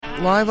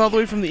Live all the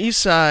way from the east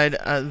side,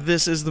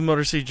 this is the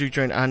Motor City Juke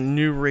Joint on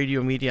New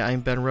Radio Media.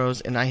 I'm Ben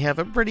Rose, and I have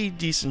a pretty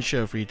decent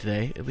show for you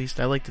today. At least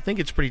I like to think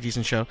it's a pretty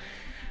decent show.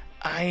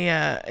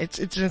 It's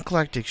an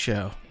eclectic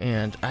show,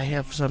 and I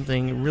have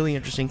something really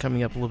interesting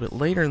coming up a little bit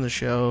later in the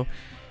show.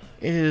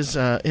 It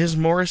is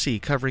Morrissey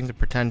covering the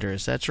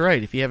Pretenders. That's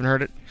right. If you haven't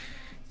heard it,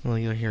 well,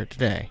 you'll hear it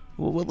today.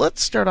 Well,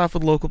 let's start off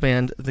with local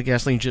band, the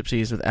Gasoline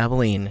Gypsies with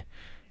Abilene.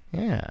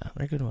 Yeah,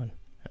 very good one.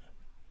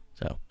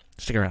 So,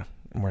 stick around.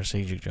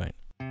 Morrissey Juke Joint.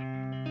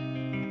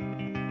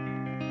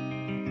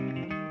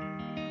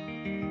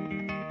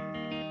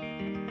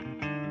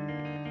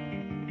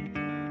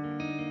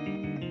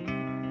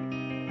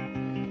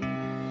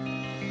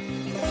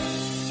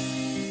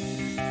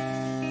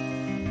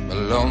 My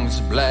lungs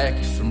are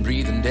black from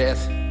breathing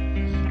death.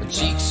 My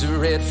cheeks are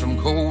red from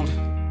cold.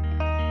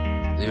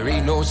 There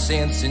ain't no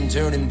sense in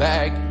turning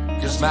back,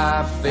 'cause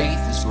my faith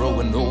is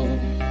growing old.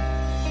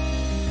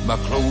 My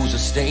clothes are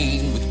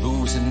stained with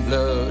booze and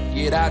blood,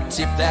 yet I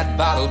tip that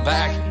bottle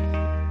back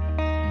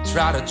and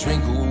try to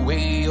drink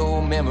away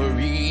your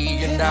memory,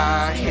 and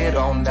I head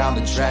on down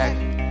the track.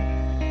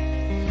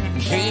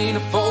 Can't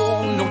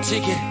afford no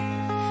ticket,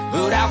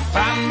 but I'll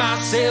find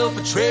myself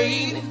a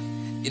train,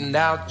 and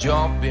I'll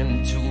jump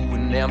into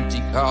an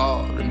empty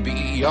car and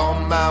be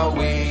on my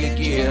way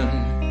again.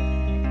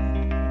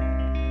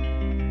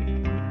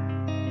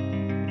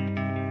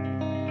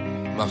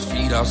 My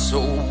feet are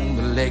sore,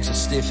 my legs are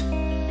stiff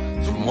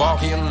from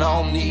walking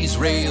on these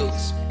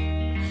rails,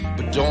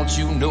 but don't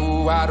you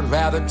know I'd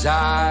rather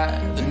die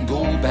than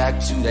go back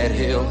to that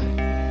hill.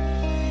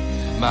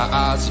 My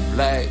eyes are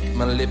black,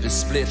 my lip is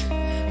split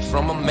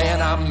from a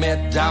man I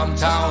met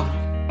downtown.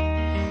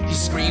 He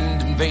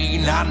screamed in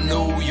vain, I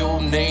know your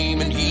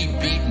name, and he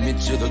beat me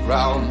to the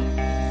ground.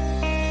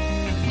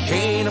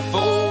 Can't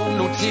afford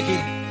no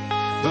ticket,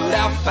 but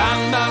I'll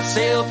find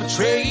myself a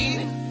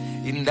train,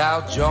 and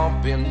I'll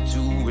jump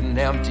into an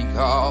empty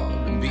car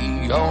and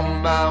be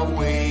on my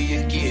way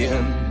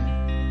again.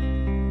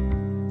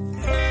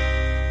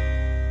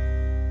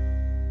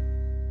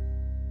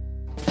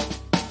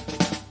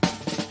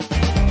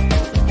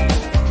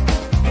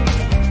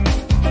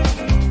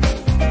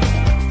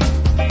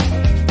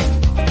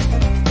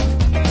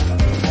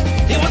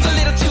 It was a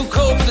little too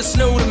cold for the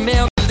snow to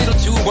melt, a little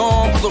too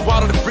warm for the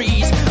water to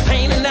freeze.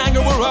 Pain and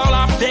anger were all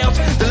I felt.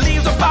 The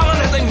leaves are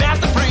falling as they match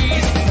the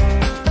breeze.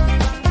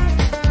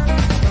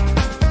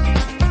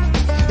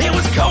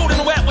 Cold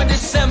and wet with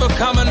December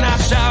coming, I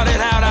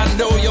shouted out, I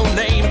know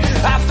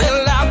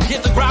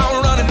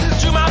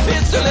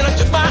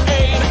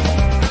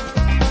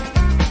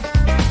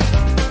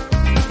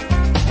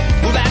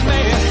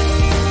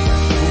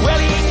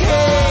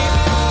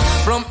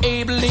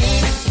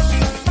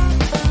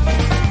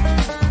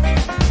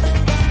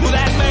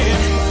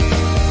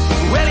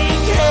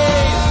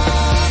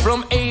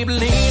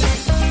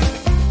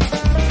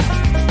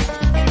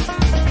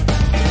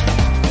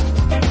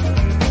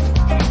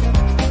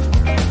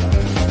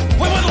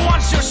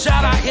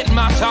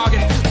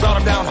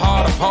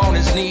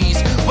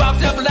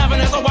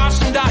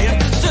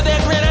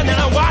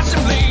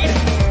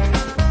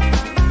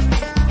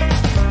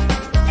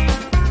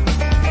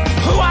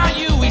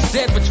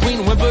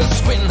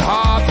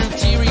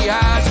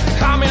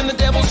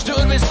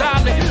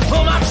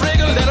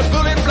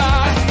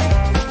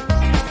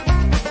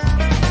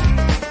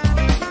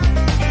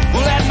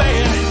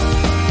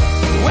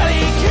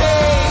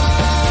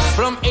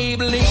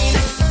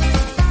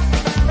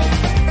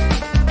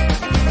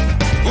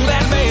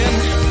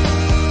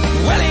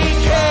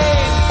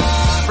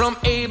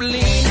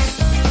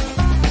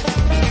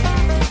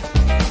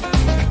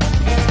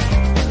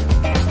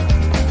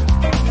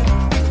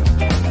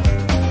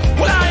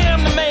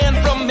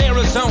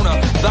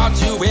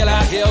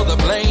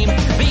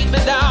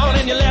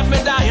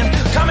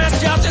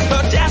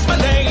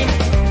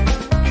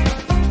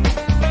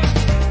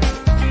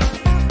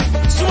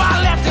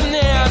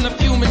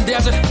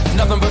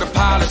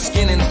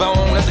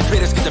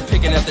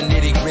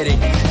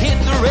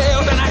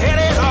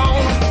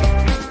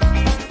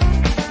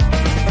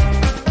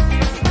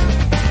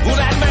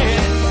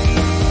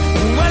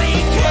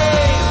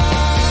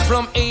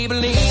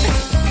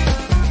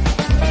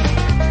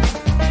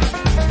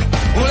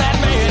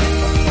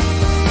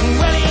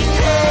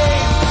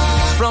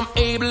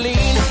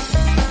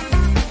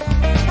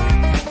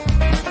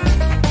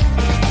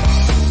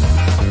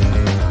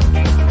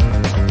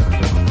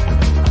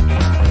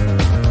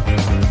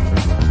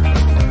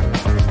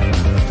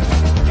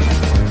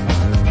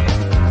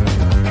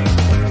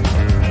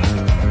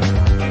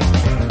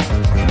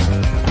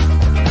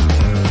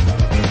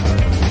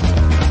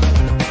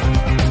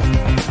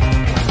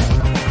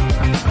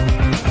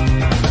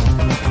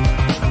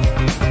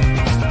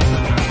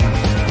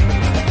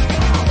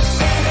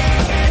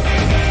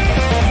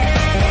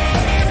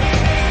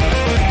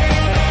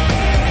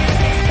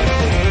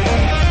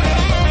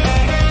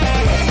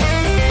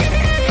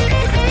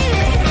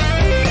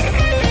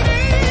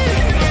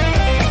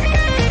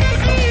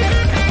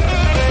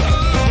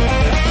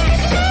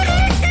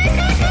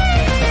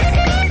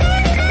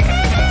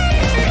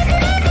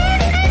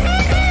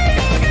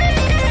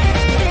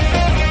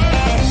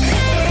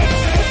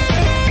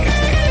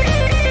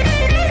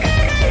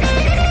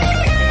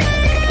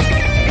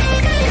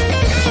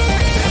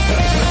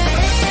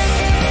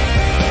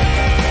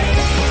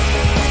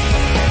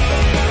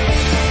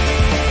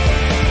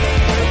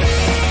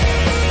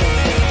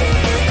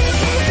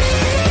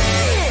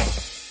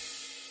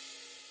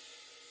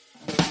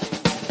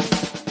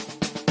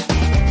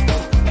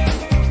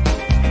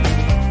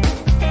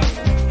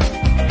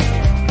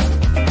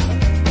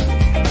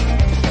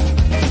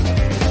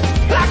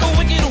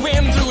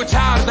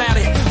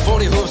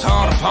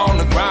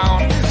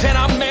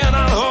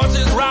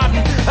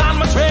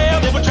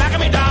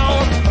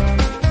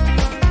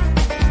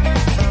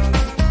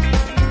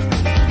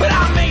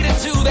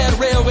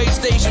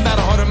station about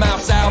 100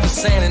 miles south of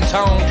San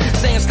Antone.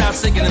 Sand starts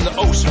sinking in the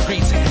ocean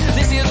freezing.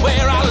 This is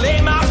where I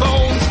lay my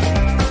bones.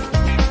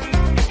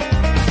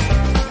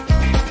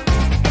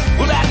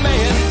 Well, that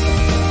man,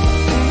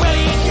 well,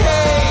 he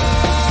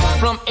came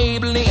from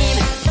Abilene.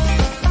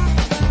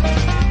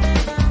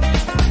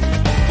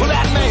 Well,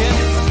 that man,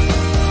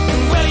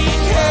 well, he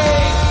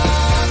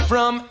came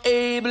from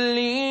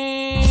Abilene.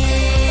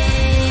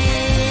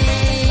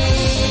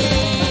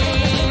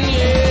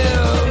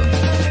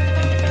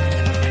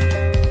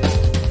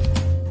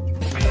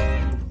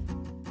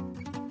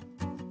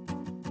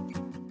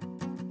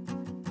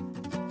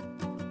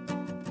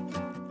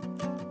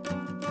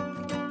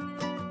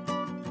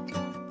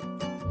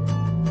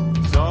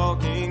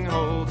 Talking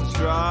holds a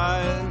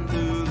stride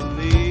through the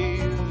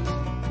leaves.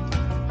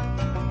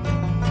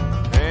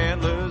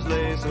 Antlers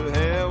lace her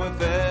hair with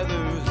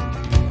feathers and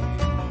teeth.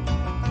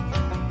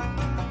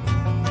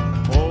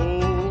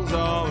 Holes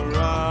all her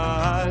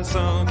eyes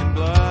sunk in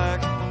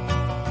black.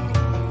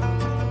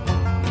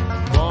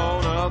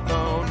 Blown up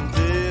on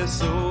this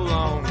so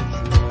long track.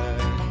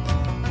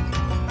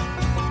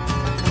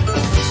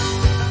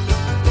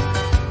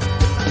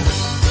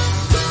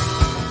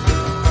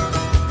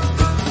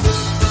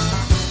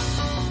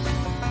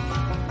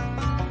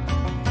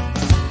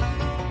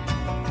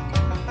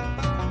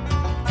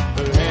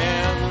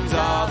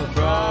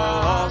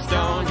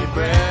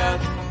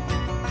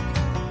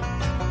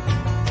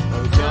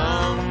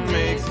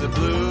 The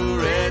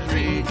blue-red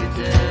reed to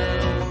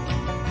death.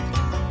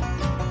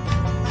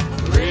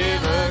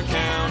 River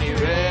County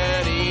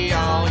ready,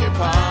 all your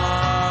ponds.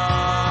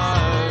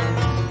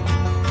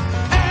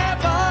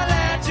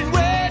 Appalachian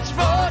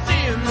wedgefords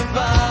in the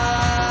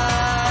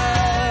fire.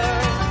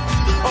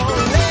 Oh,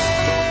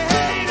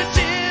 lay the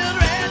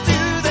children to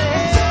the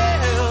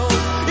hill.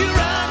 You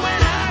run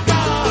when I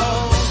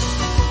call.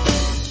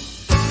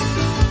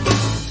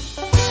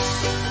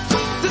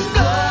 There's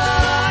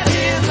blood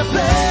in the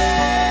place.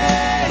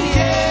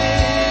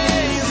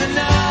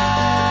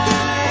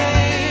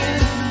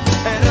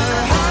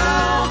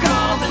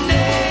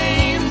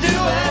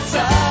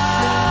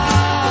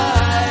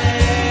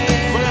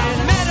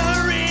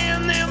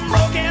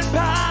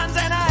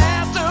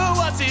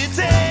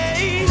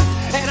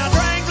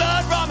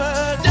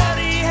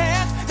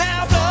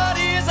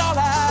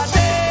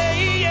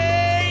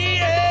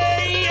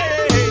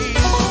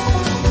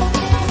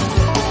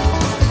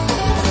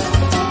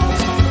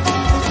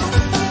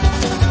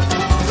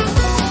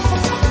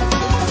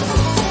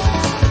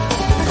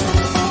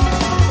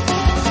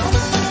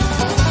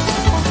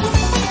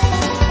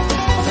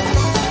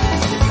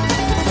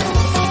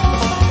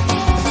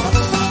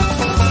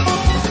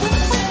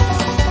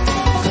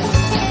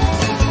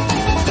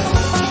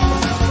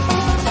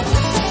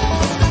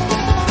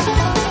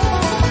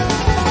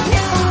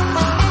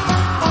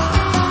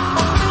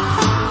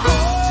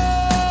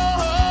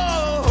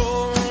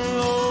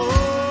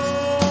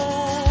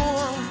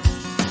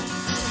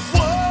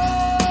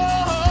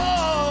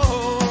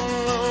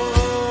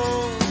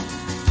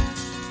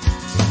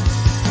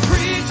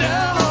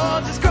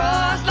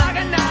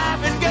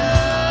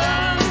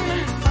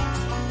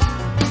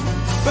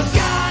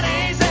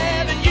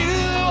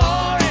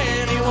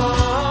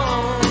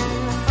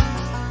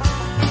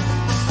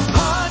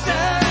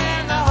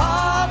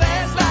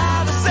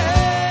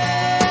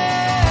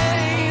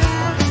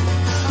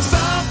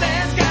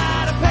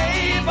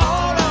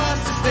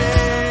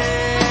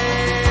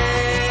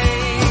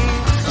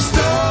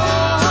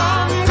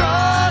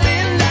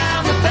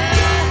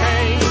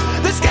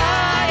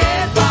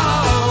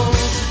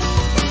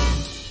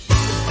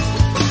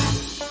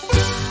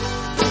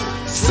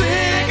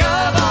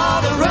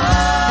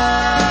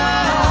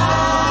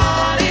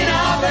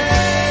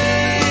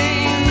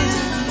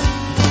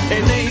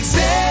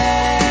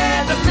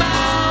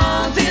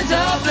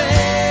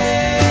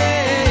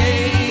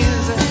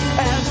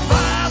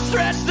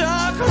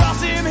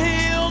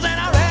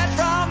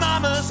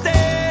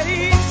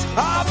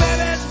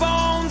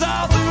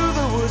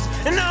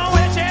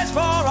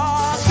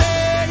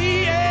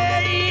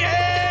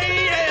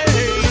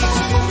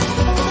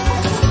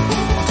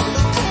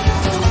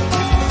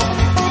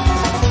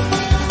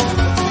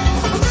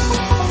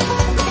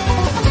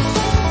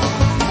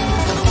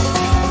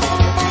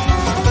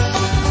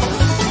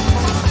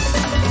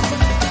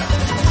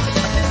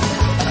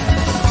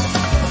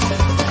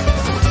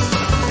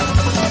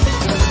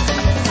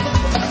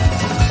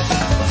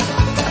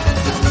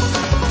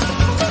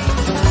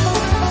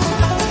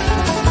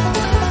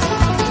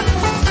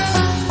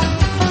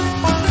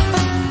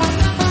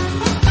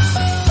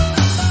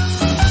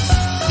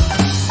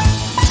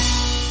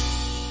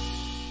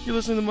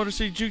 Listening to the Motor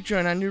City Juke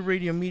Joint on New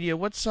Radio Media.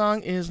 What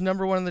song is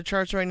number one on the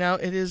charts right now?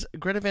 It is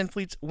Greta Van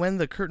Fleet's When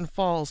the Curtain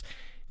Falls.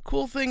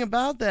 Cool thing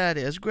about that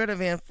is Greta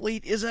Van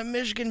Fleet is a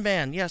Michigan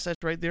band. Yes,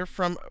 that's right. They're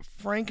from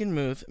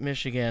Frankenmuth,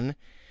 Michigan.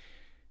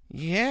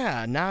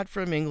 Yeah, not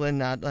from England,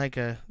 not like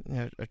a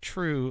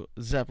true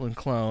Zeppelin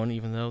clone,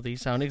 even though they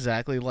sound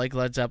exactly like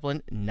Led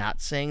Zeppelin. Not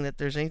saying that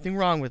there's anything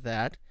wrong with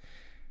that.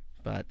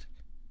 But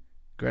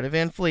Greta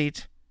Van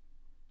Fleet,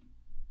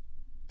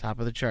 Top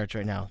of the charts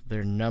right now.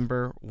 They're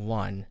number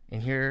 1.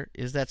 And here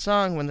is that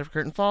song, When the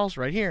Curtain Falls,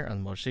 right here on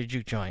the Motor City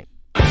Juke Joint.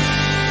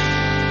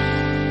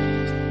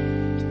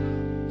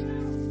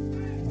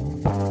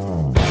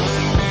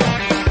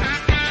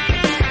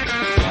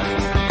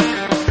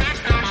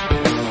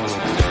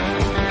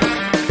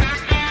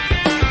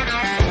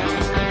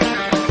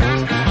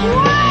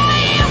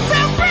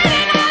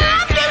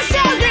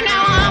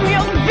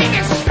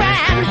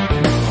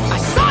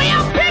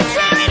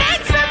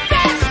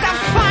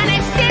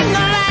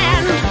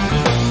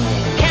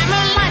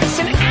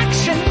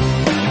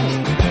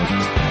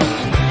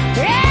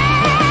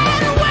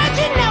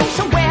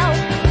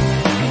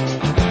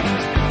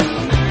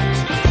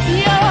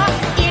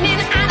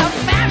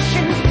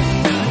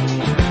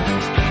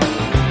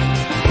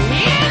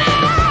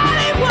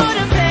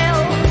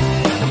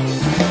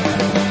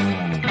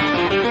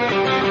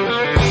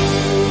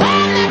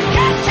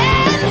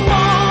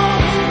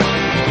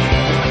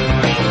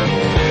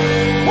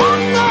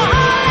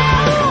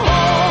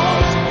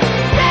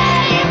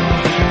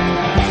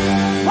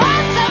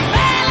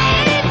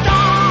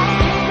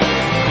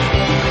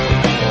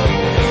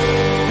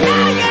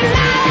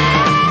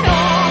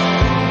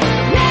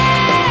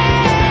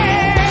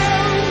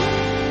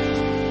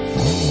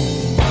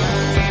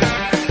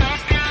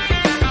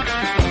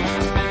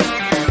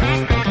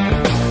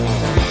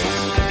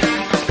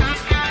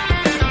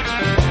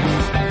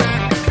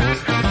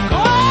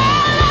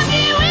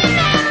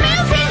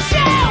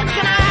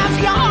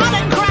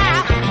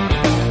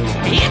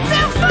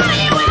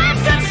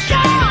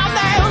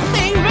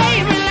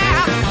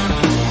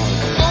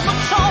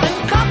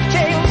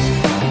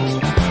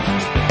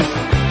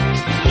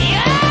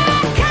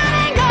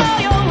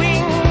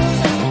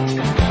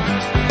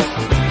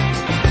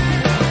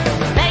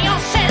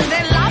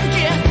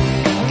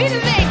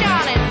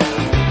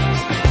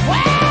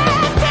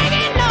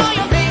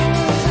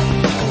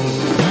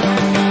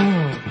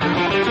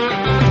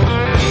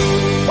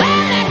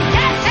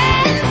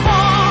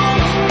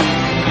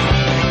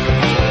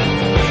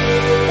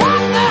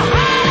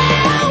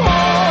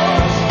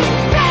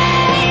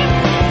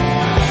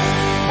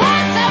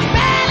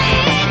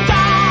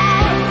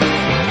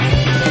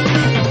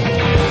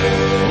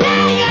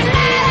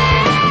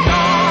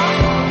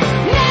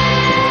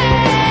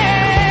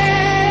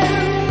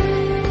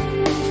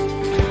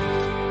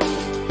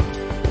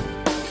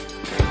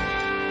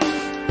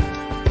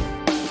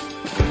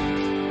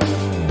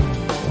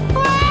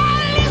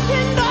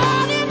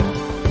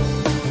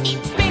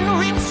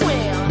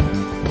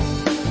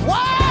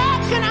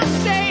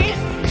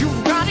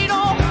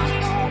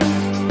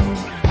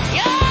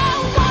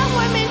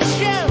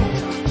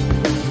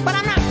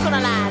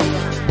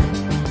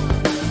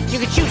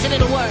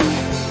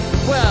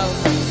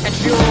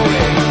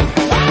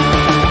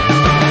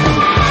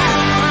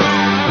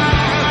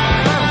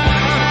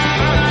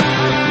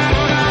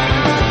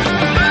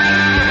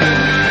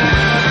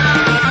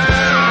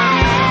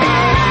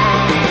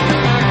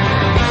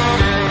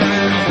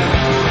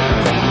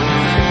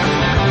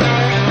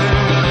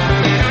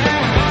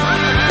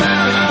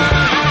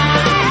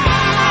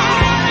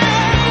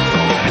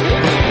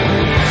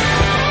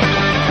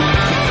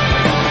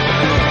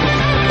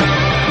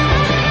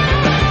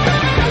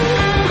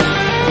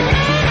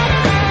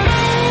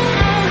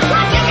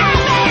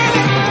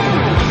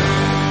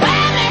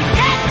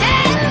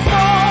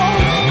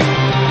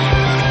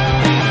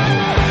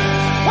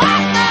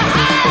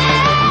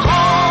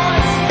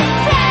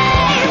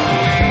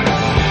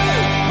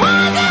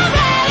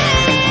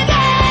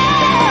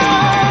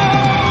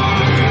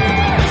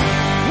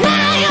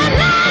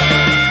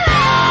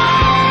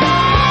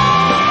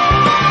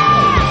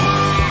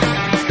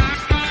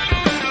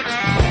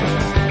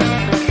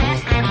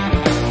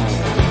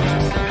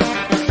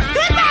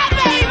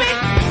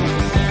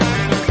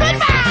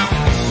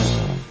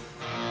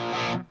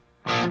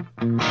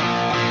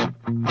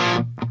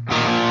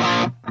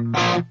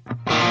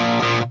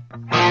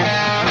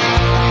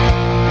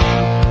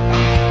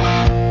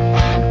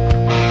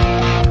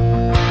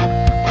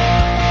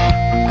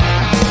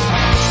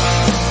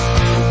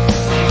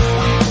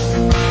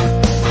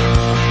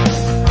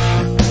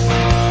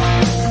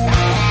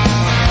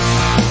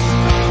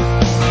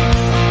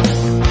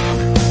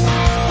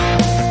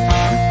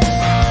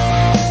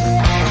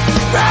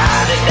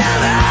 Riding down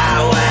the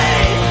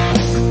highway,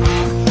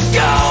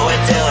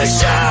 going to a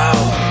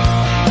show.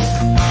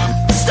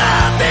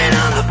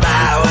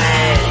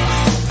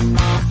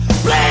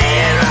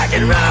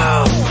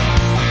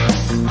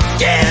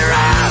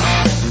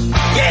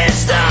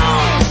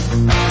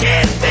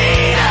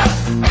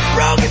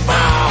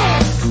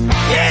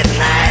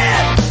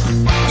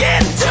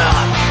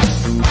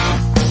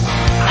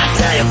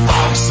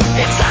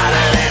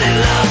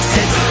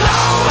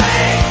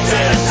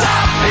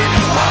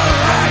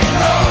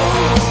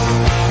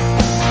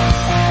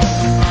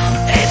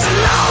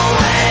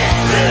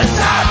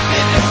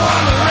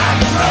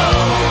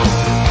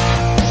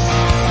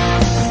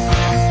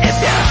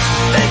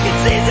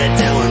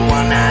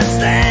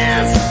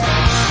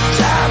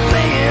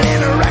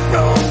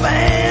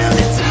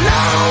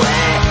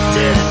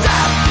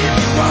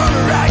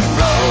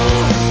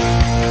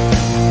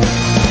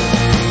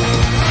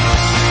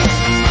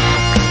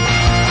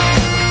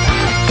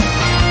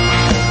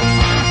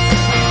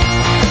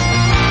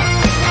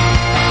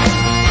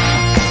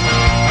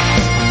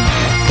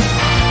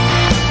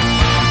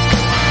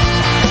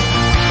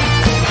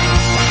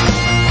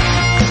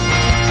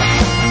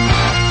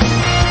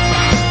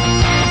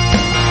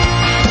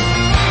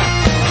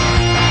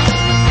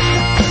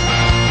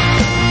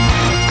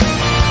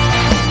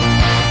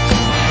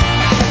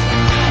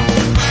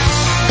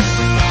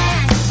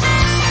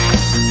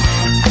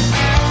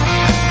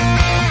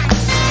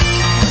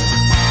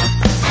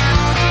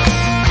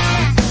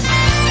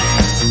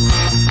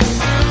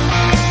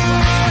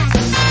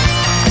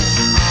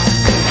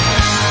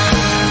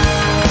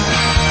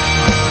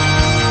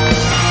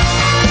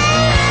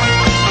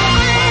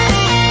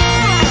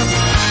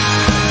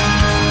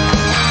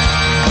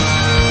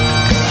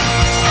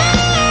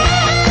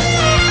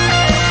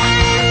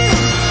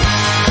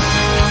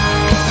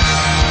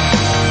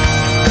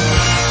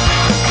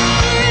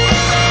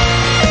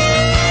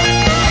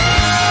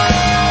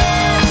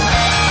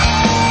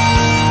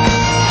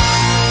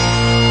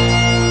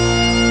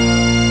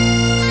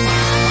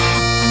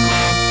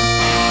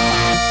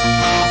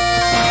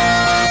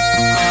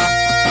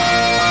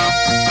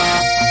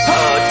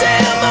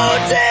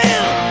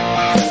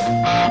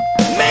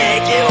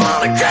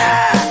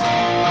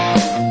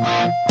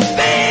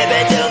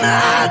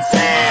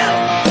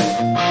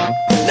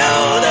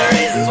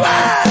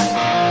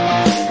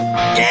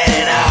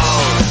 Getting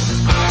old,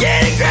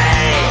 getting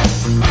gray,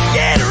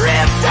 getting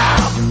ripped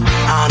off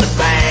on the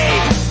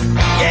fade,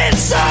 getting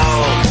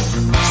sold,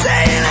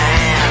 staying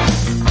hand.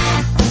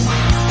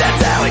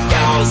 That's how it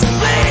goes,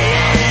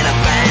 playing a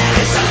band.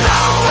 It's a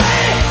long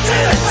way to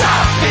the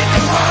top if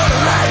you wanna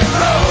rock and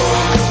roll.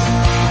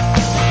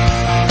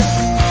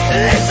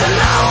 It's a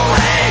long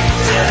way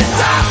to the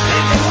top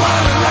if you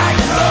wanna rock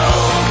and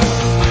roll.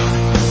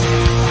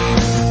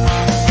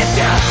 If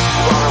you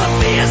wanna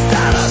be a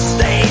star on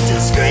stage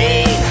and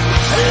screen,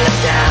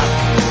 look out,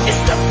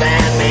 it's the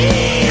band me.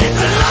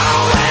 It's a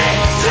long way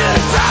to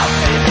the top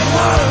if you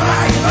wanna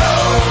rock and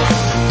roll.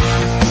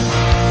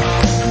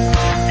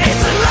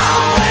 It's a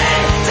long way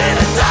to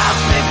the top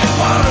if you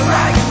wanna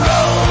rock and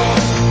roll.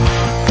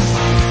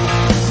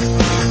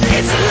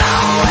 It's a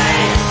long way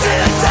to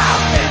the top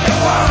if you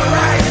wanna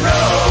rock and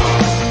roll.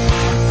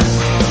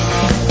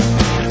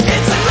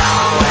 It's a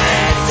long way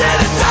to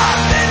the top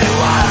if you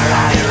wanna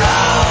rock and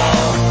roll.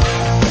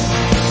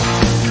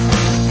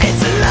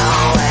 It's a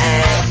long way,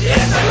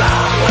 it's a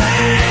long way,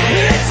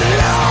 it's a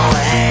long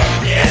way,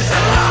 it's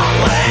a long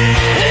way,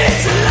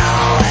 it's a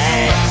long way,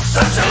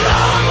 such a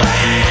long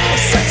way,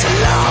 such a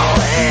long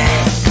way.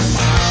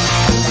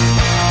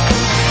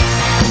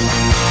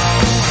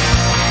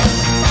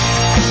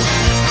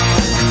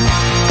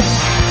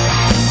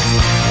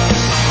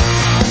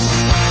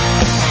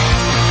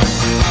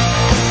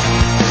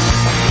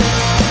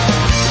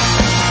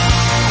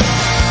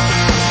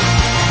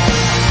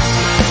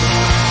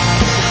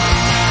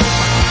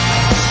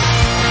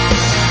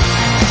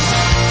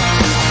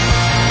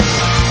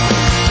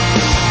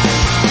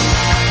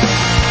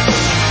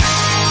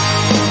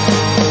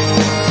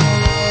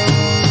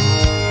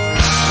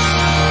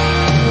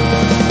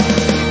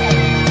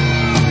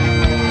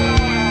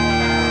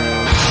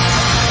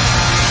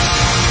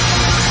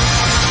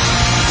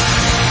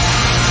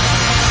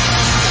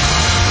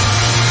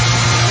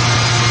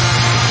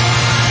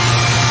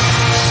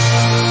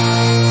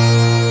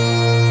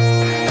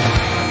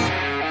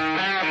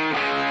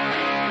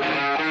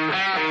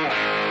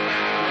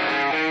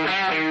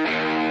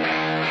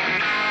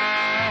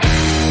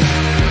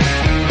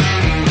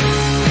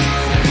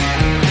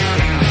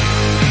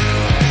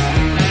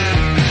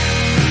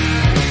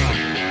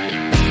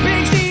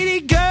 Big city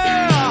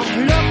girl,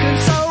 looking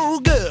so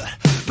good,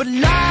 but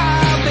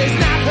love is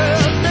not her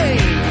thing.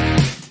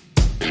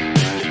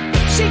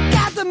 She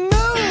got the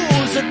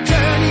moves that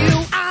turn you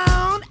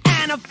on,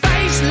 and a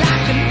face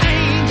like an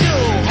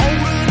angel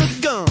holding a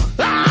gun.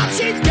 Oh,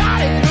 she's got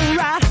it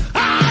right.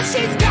 Oh,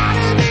 she's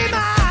gotta be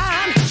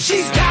mine.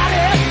 She's got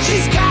it,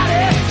 she's got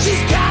it,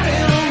 she's got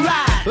it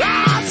right.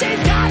 Oh,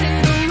 she's got it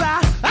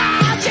right.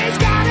 Oh, she's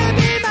gotta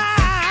be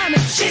mine.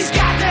 She's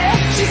got it,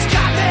 she's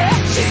got it,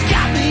 she's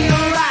got me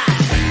right.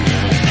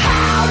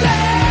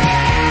 Howling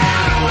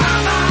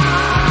woman,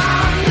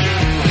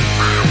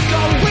 I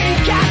go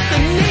weak at the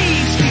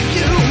knees for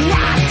you.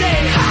 I say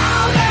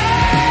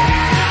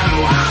howling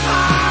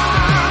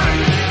woman,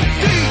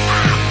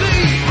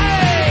 D-I-V-A.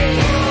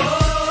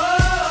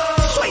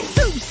 Sweet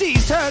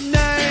Susie's her name.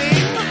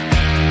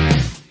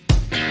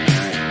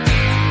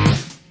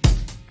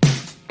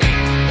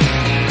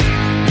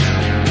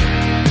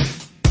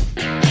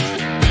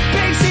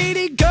 Big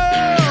city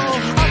girl,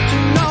 up to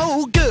no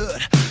good,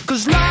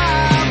 'cause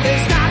love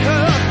is not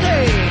her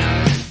thing.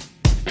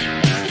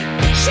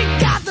 She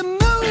got the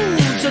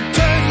moves that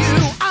turn you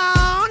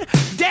on,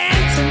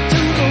 dancing to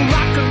the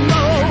rock and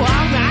roll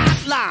all night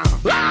long.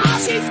 Oh,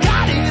 she's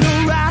got it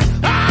right.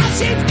 Oh,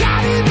 she's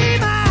got to be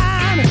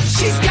mine.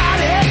 She's got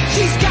it,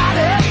 she's got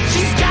it,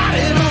 she's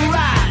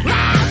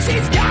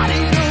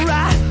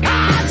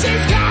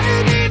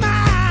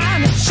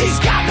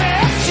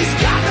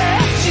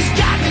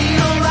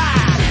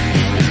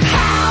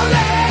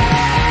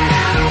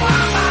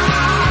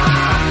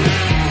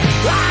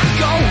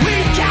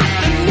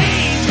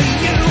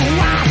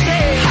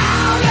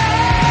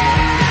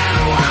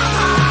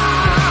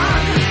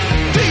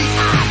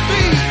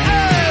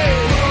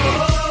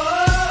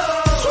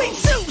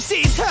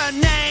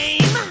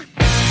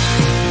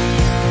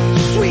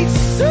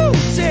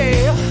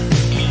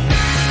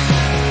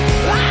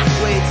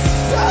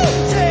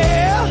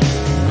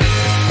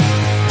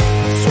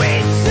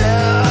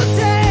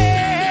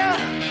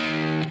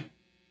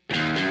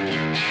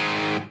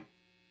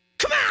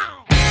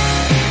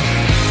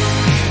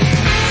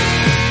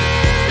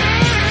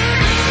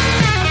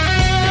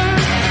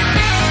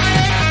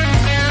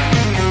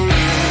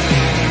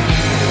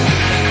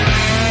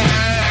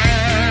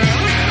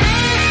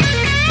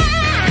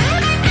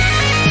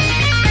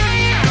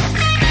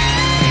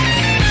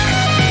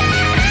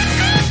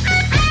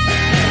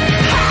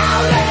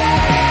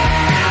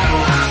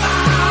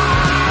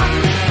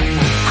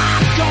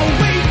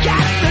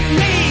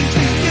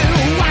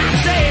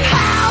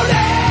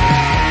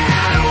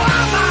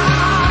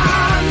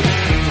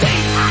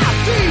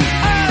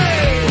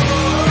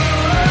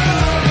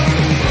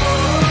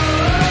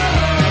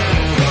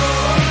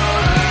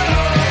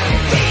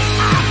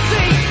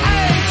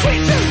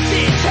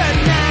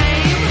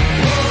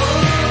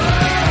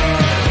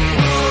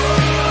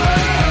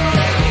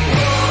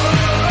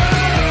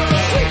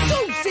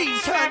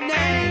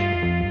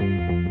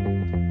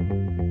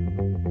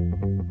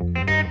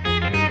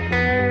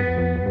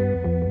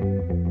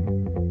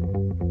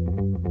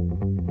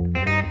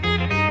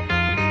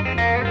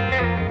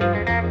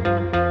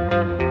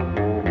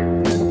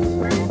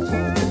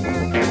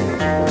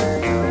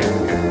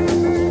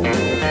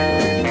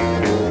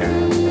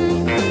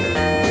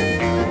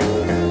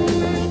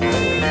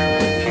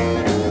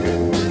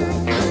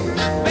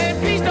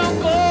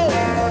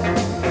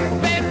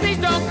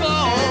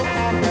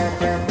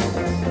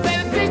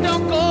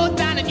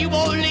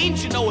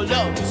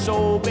love you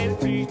so, baby,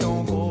 please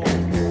don't go.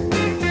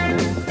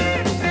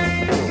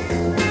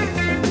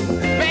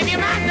 Baby, your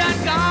mind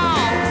done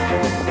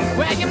gone.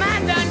 Well, your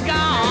mind done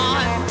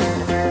gone.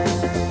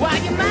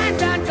 Well, your mind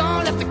done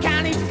gone. Left the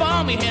county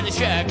for me. Here the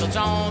shackles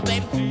on,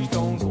 baby, please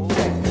don't go.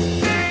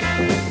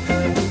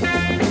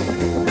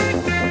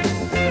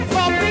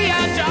 For be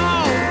a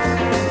dog.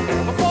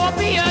 For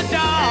be a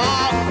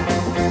dog.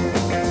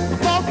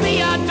 For be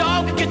a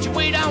dog. I get you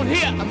way down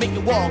here. I make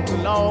you walk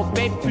along,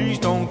 baby, please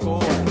don't go.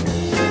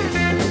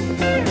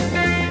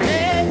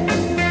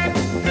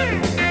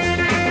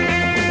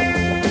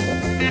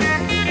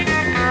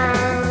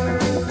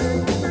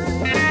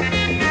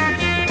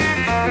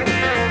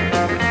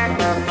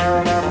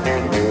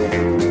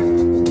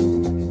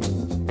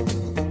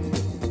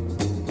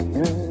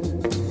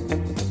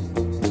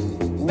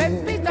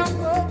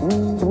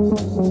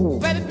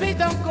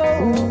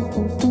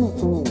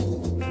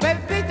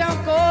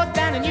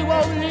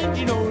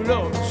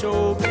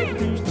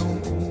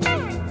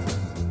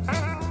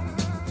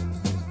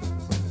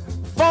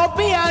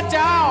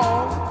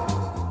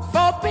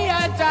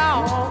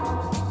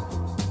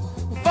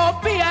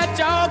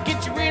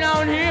 Get you right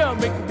on here,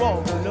 make you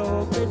walk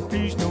along, baby,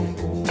 please don't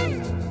go.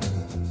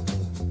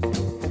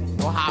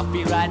 Know how I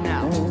feel right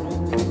now.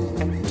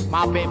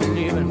 My baby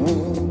leaving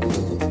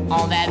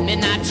on that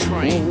midnight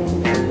train,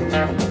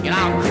 and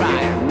I'm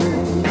crying.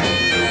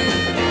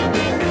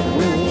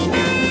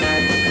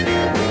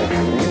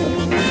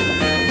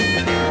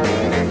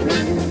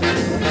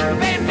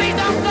 Baby, please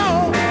don't go.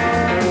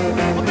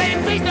 Oh,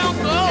 baby, please don't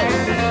go.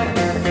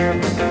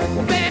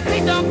 Oh, baby,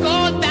 please don't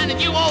go down to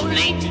New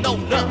Orleans. You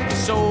don't love me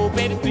so,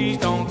 baby, please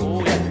don't go.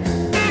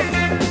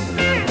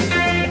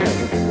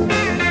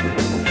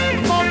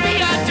 For be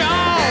a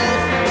dog,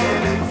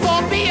 for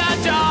be a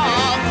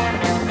dog,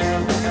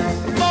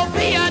 for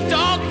be a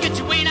dog, get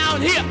you way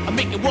down here. I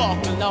make you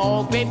walk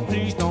along, baby,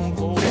 please don't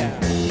go. All right.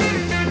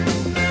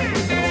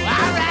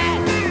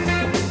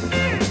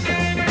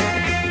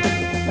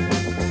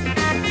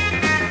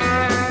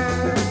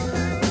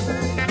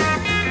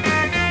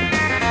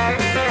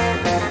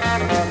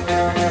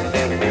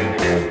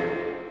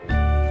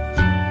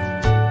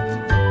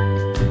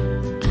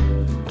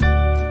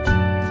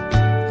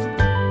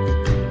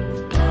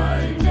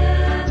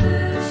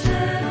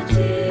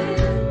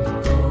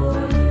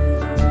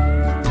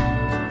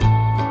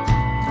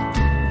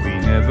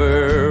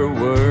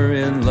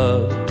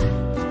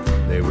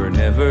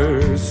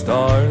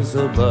 Stars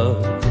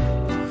above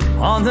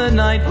on the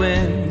night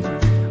when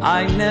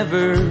I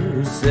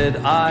never said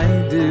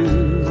I do.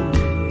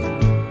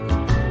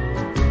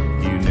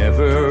 You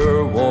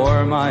never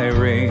wore my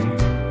ring,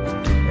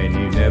 and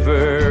you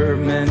never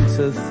meant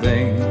a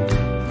thing,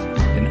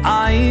 and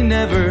I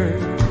never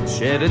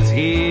shed a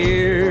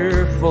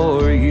tear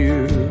for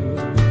you.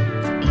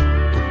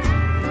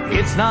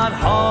 It's not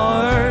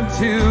hard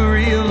to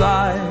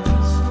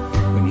realize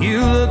when you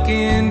look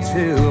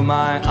into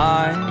my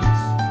eyes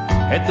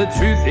that the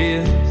truth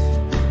is,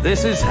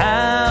 this is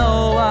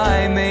how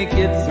I make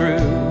it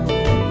through.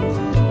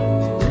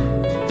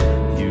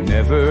 You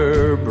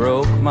never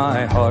broke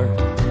my heart,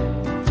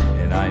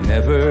 and I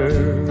never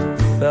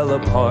fell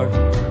apart,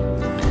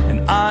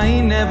 and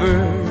I never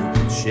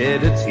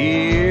shed a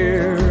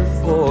tear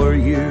for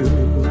you.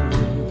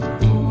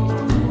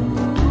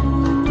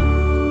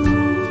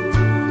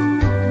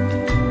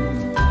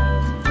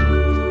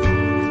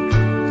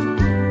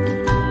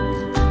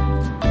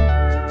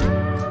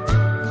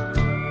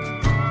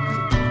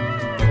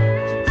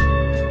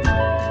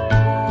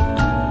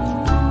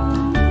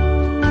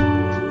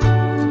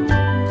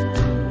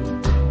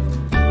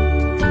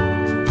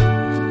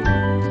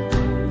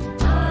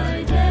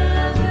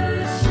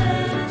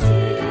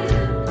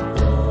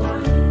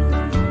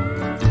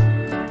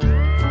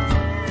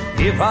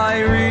 If I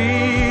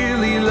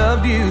really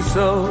loved you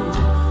so,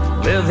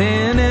 well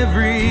then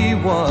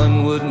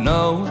everyone would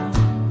know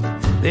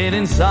that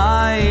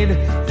inside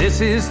this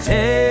is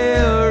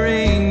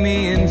tearing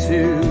me in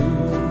two.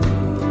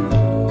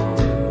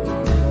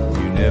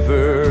 You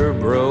never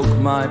broke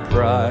my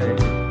pride,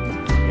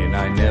 and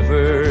I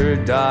never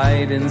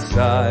died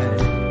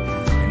inside,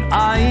 and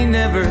I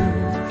never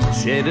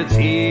shed a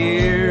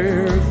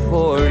tear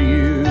for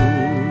you.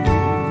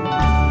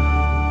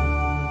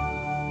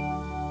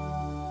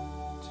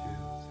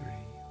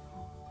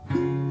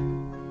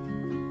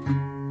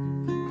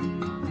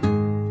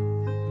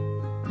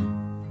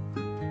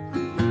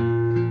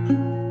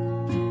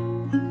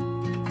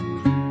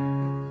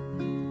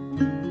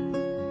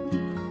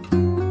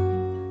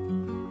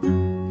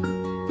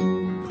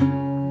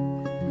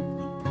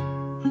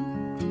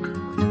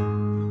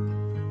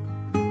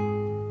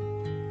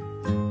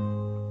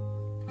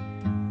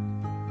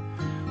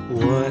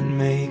 What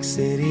makes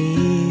it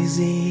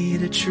easy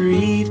to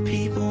treat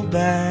people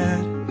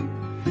bad?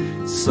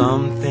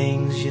 Some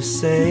things you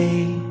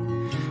say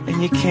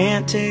and you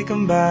can't take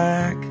them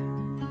back.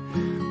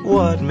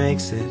 What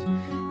makes it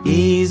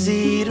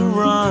easy to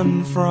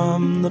run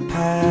from the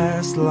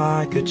past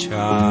like a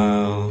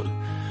child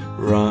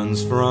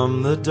runs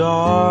from the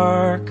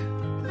dark?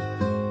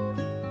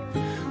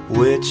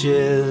 Which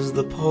is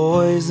the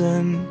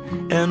poison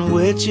and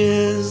which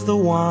is the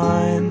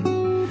wine?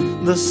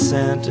 The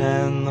scent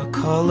and the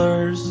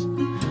colors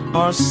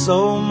are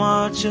so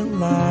much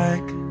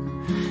alike.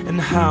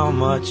 And how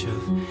much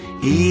of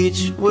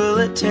each will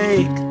it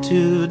take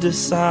to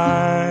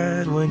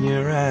decide when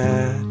you're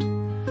at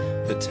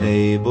the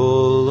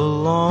table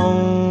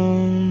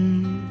alone?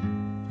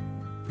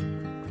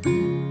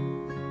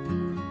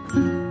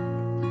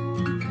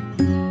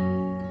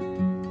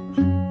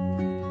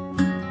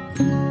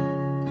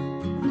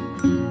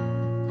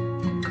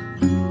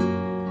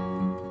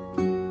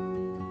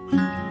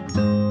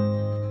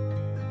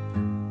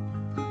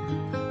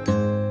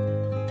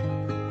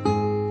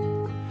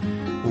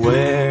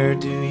 Where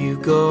do you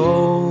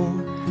go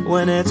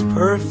when it's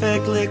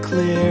perfectly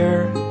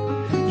clear?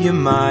 You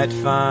might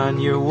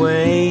find your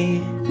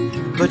way,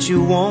 but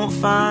you won't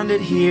find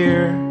it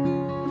here.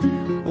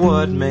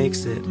 What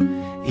makes it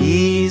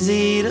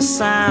easy to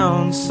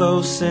sound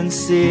so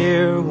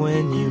sincere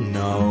when you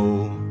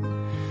know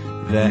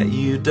that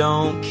you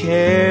don't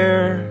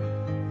care?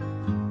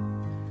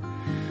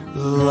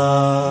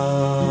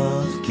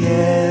 Love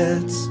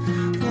gets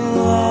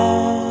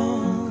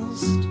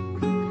lost.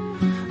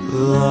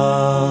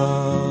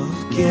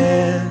 Love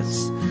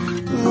gets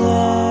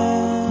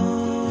lost.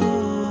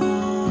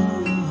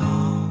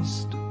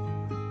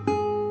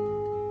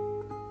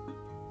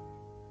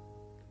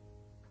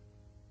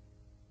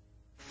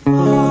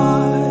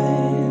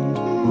 Find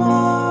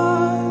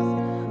my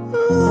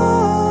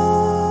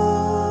love.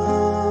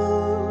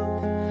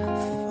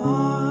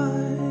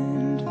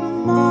 Find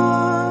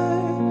my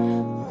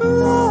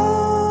love.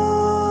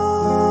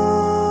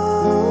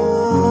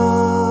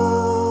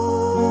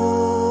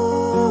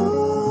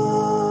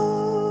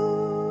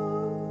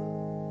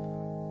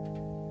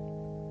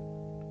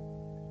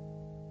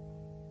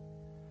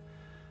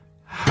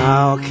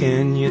 How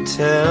can you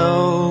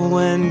tell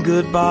when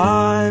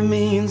goodbye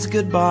means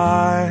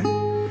goodbye?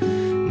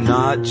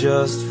 Not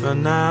just for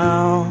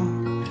now,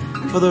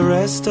 for the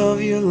rest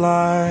of your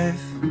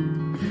life.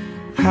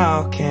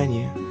 How can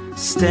you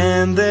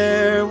stand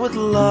there with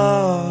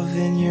love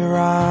in your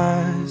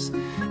eyes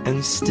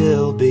and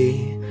still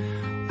be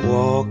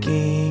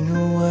walking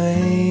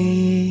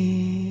away?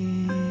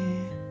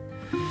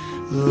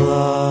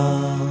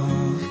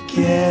 Love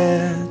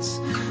gets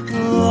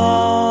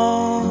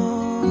lost.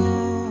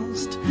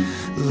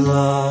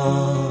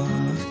 Love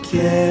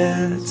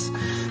gets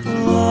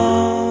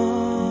lost.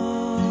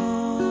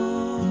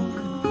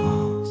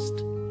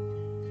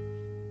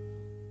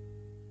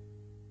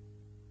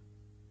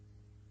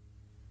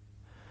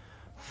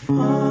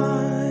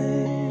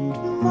 Find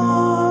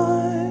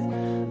my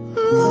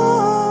love.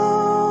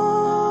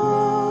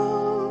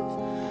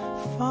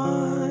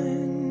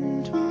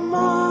 Find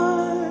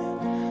my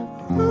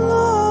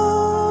love.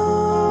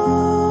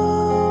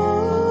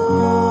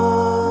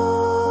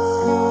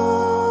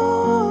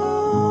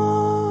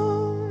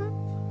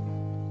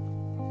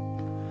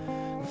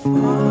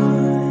 Find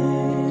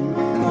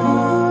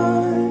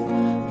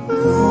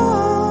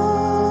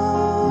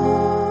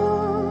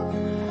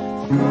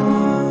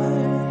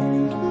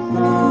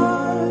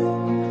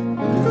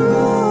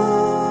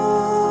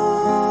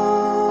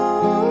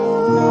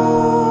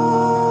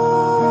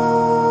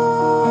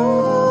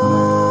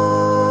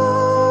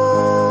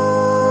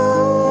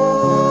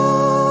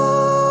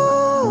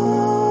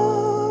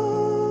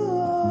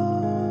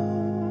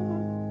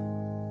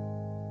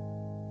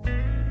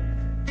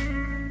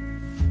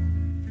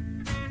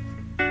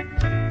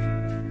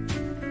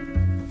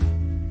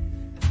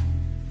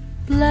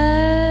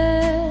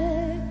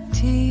black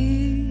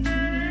tears,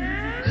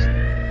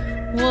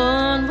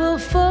 one will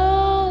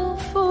fall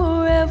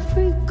for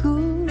every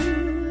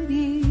good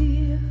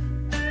year,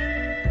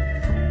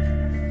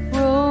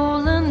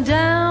 rolling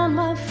down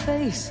my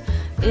face.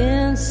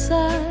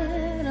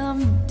 Inside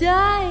I'm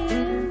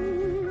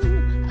dying,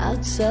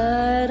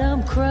 outside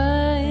I'm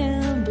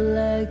crying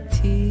black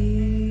tears.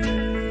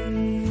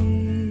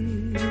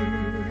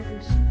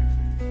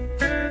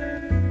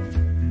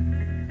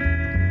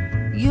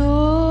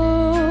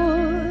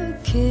 Your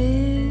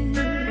kiss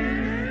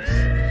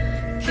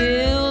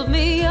killed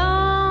me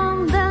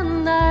on the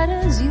night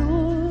as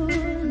your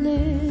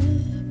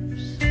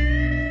lips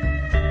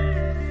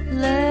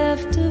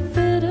left a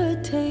bitter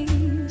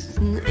taste,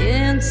 and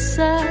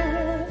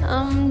inside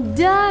I'm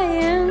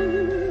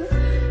dying,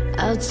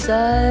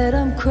 outside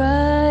I'm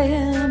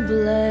crying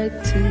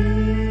black tears.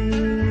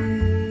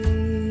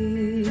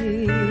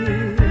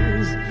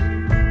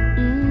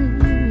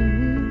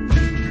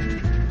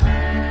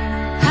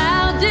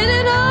 How did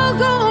it all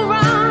go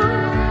wrong?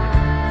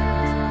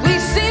 We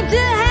seem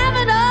to have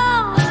it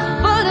all,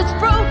 but it's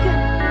broken,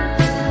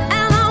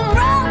 and I'm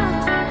wrong,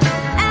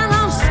 and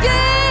I'm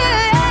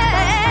scared.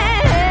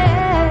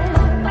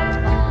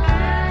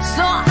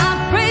 So I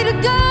pray to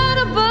God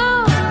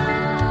above.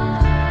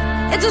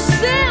 It's a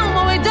sin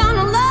what we done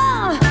to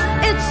love.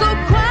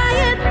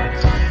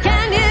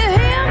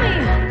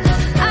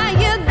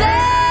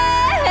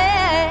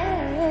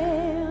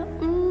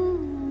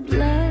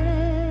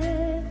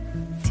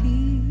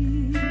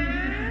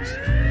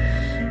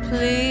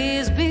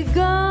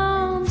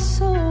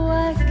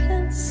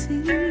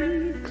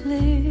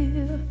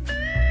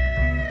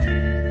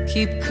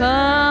 keep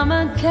calm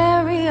and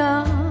carry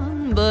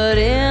on, but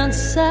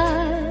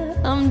inside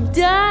I'm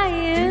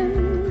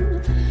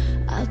dying,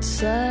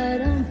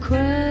 outside I'm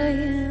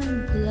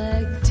crying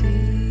black tea.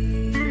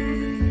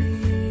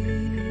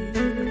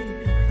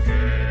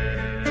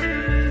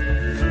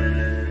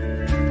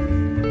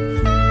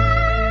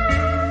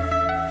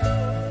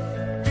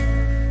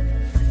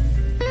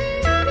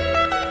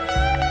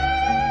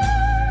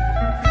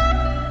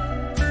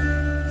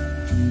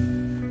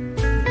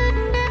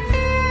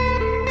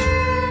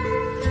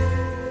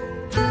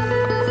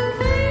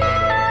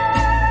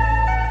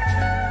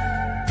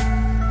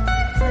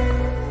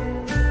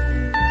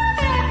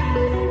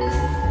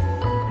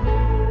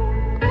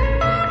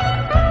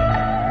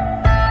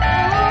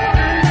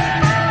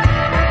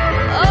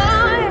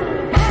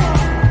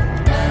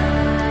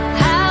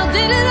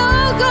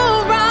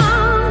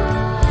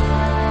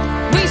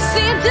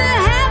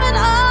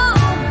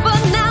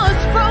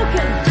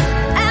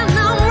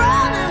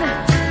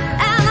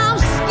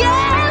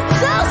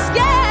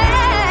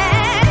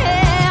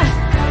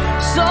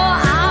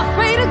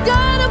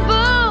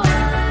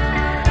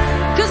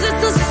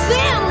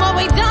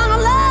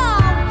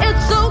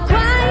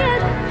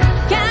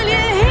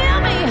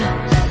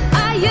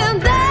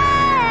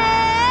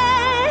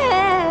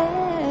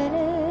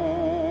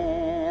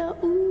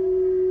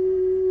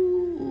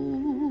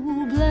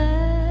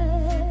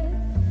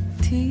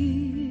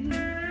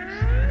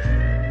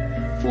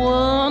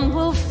 One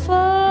will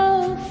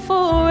fall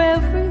for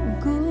every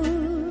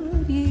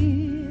good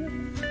year,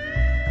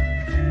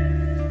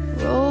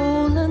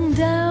 rolling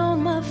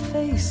down my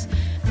face.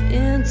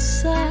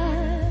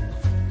 Inside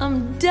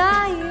I'm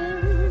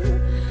dying,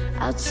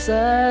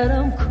 outside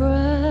I'm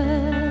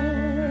crying,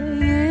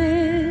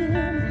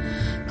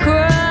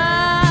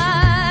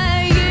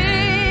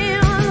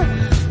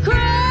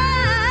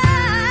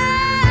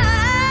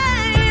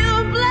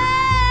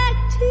 black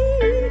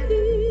tears.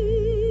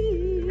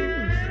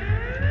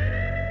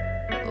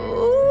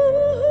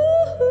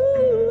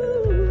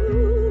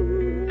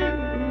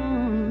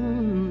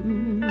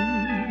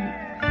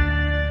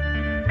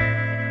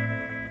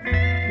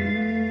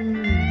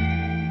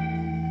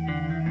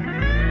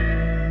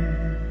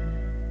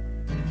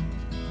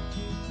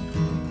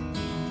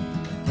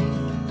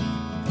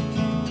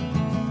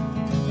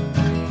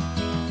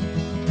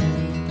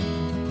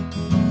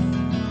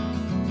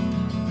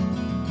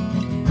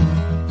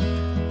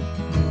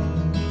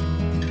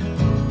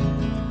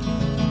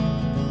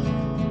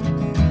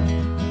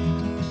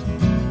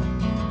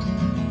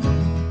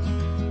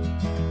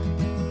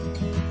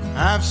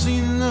 I've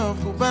seen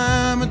love go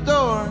by my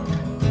door.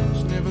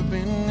 It's never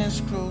been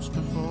this close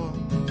before.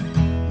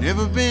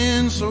 Never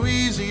been so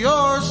easy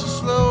or so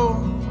slow.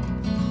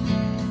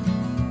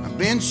 I've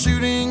been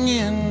shooting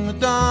in the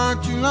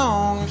dark too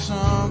long. If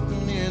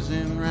something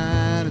isn't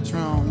right, it's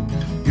wrong.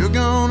 You're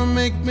gonna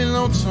make me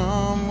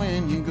lonesome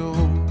when you go.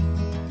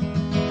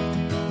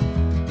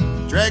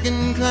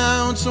 Dragging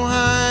clouds so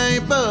high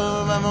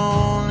above, I've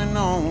only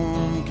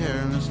known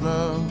careless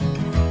love.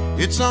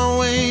 It's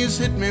always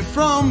hit me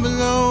from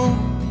below.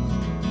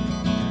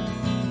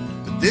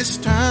 But this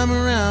time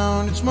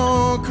around it's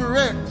more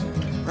correct.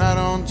 Right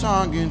on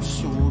target,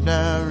 so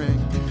direct.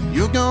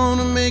 You're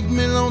gonna make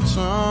me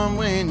lonesome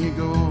when you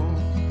go.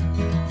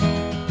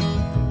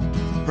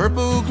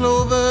 Purple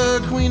clover,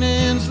 Queen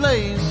Anne's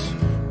lace,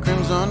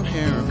 crimson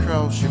hair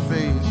across your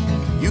face.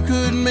 You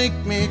could make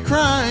me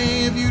cry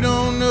if you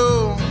don't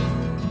know.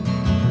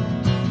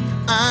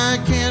 I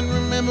can't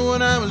remember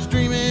what I was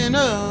dreaming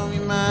of.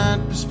 You might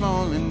be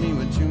spoiling me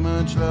with too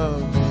much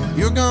love.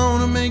 You're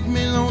gonna make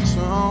me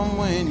lonesome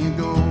when you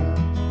go.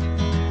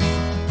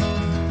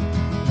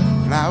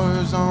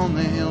 Flowers on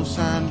the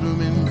hillside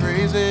blooming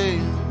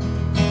crazy.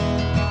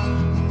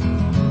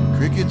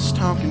 Crickets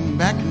talking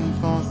back and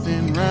forth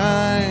in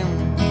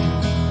rhyme.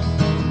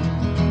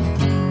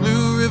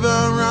 Blue river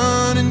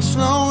running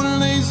slow and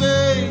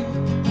lazy.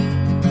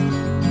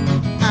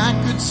 I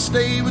could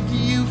stay with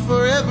you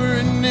forever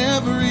and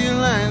never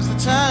realize the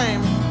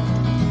time.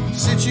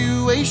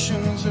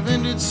 Situations have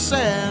ended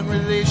sad,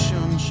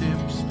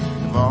 relationships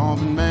have all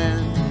been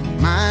bad.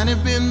 Mine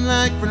have been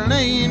like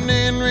Verlaine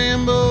and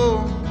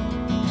Rambo.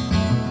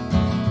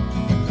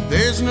 But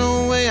there's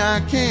no way I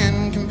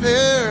can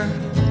compare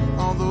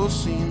all those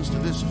scenes to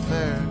this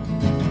affair.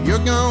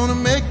 You're gonna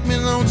make me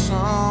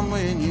lonesome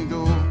when you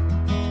go.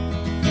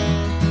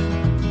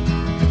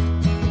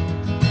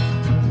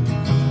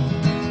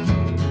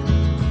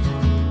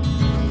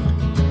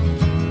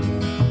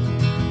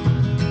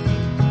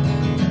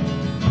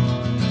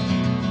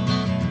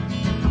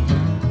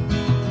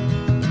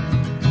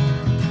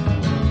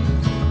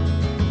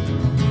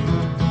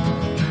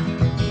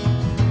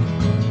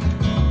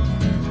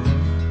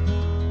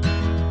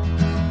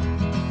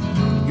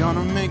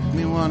 Gonna make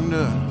me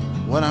wonder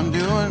what I'm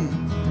doing,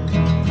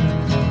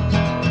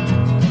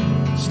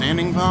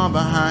 standing far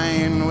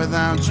behind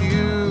without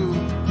you.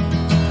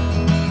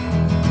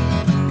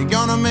 You're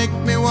gonna make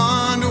me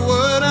wonder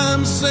what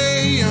I'm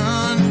saying.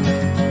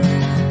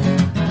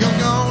 You're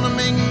gonna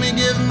make me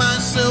give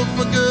myself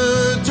a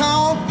good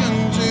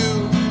talking to,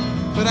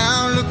 but I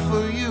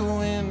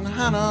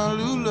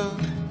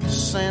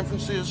San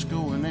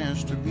Francisco and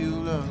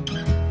Ashtabula.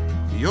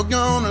 You're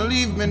gonna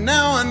leave me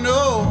now, I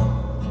know,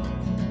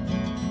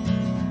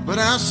 but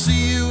I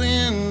see you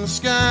in the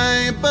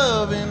sky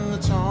above, in the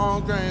tall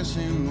grass,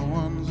 in the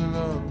ones I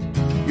love.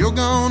 You're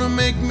gonna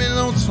make me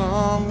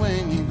lonesome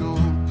when you go.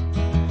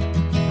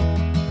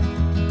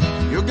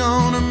 You're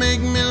gonna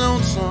make me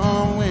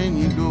lonesome when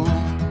you go.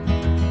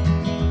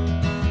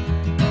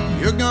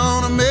 You're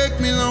gonna make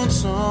me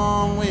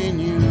lonesome when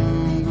you go.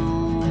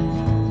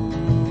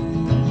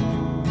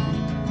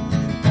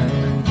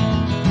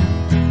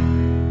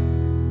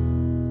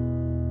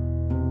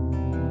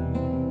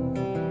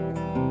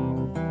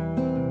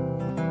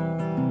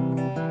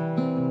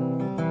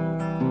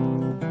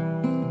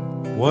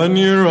 When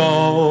you're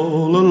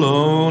all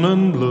alone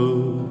and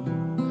blue,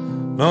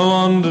 no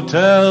one to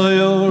tell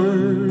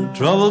your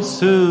troubles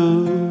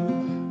to,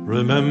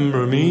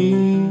 remember me,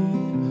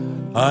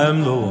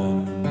 I'm the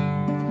one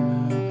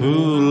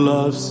who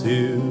loves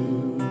you.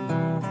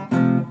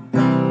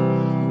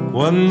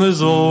 When this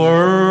whole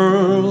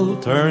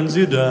world turns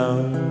you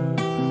down,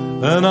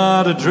 and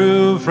not a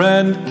true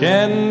friend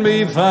can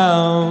be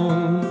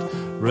found,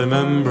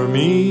 remember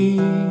me,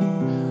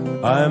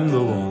 I'm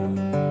the one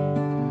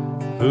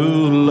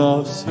who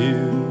loves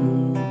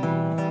you.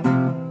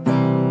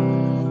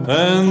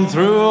 And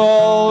through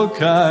all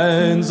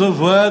kinds of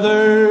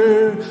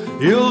weather,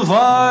 you'll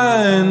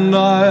find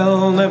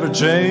I'll never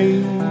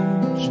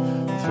change.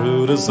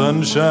 Through the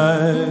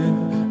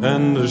sunshine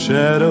and the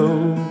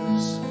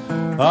shadows,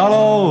 I'll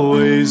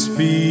always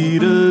be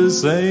the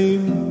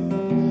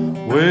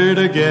same. We're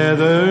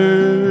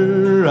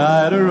together,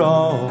 right or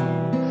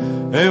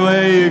wrong. Hey,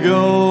 where you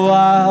go,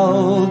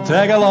 I'll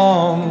tag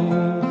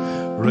along.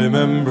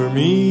 Remember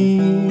me,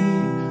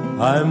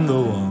 I'm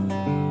the one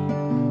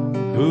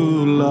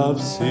who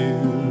loves you.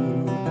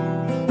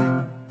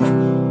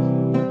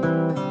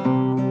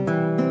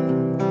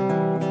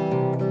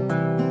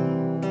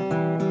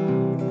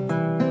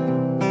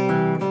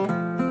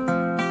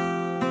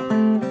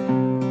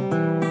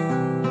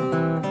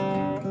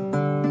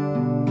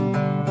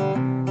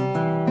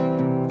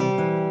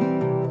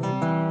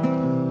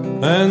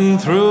 And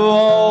through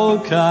all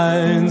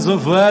kinds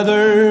of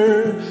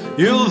weather,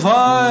 you'll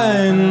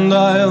find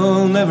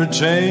I'll never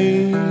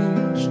change.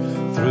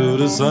 Through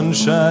the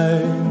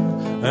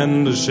sunshine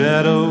and the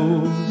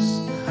shadows,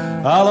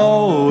 I'll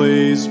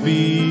always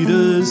be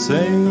the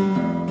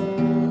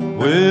same.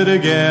 We're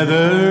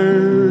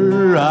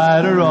together,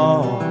 right or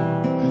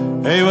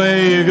wrong. Hey,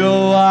 where you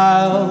go,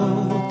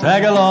 I'll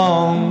tag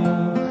along.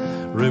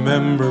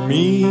 Remember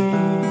me,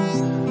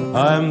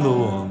 I'm the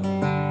one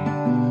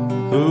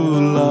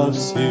who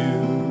loves you.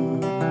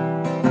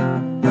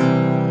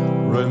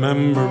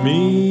 Remember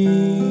me,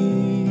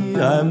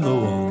 I'm the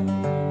one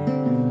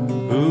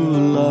who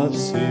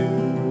loves you.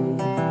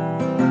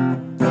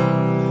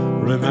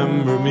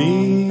 Remember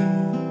me,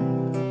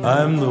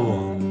 I'm the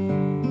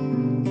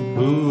one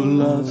who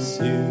loves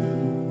you.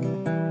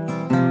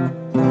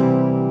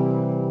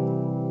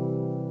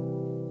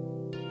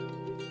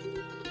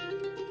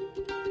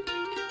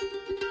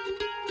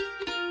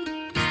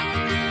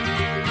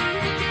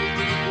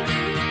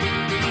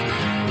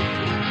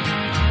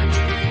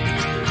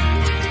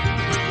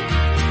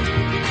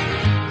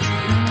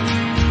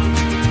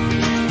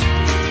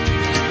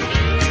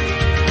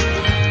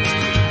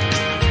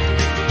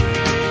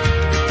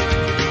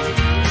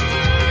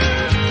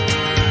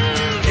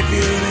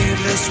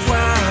 This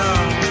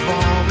world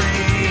for me,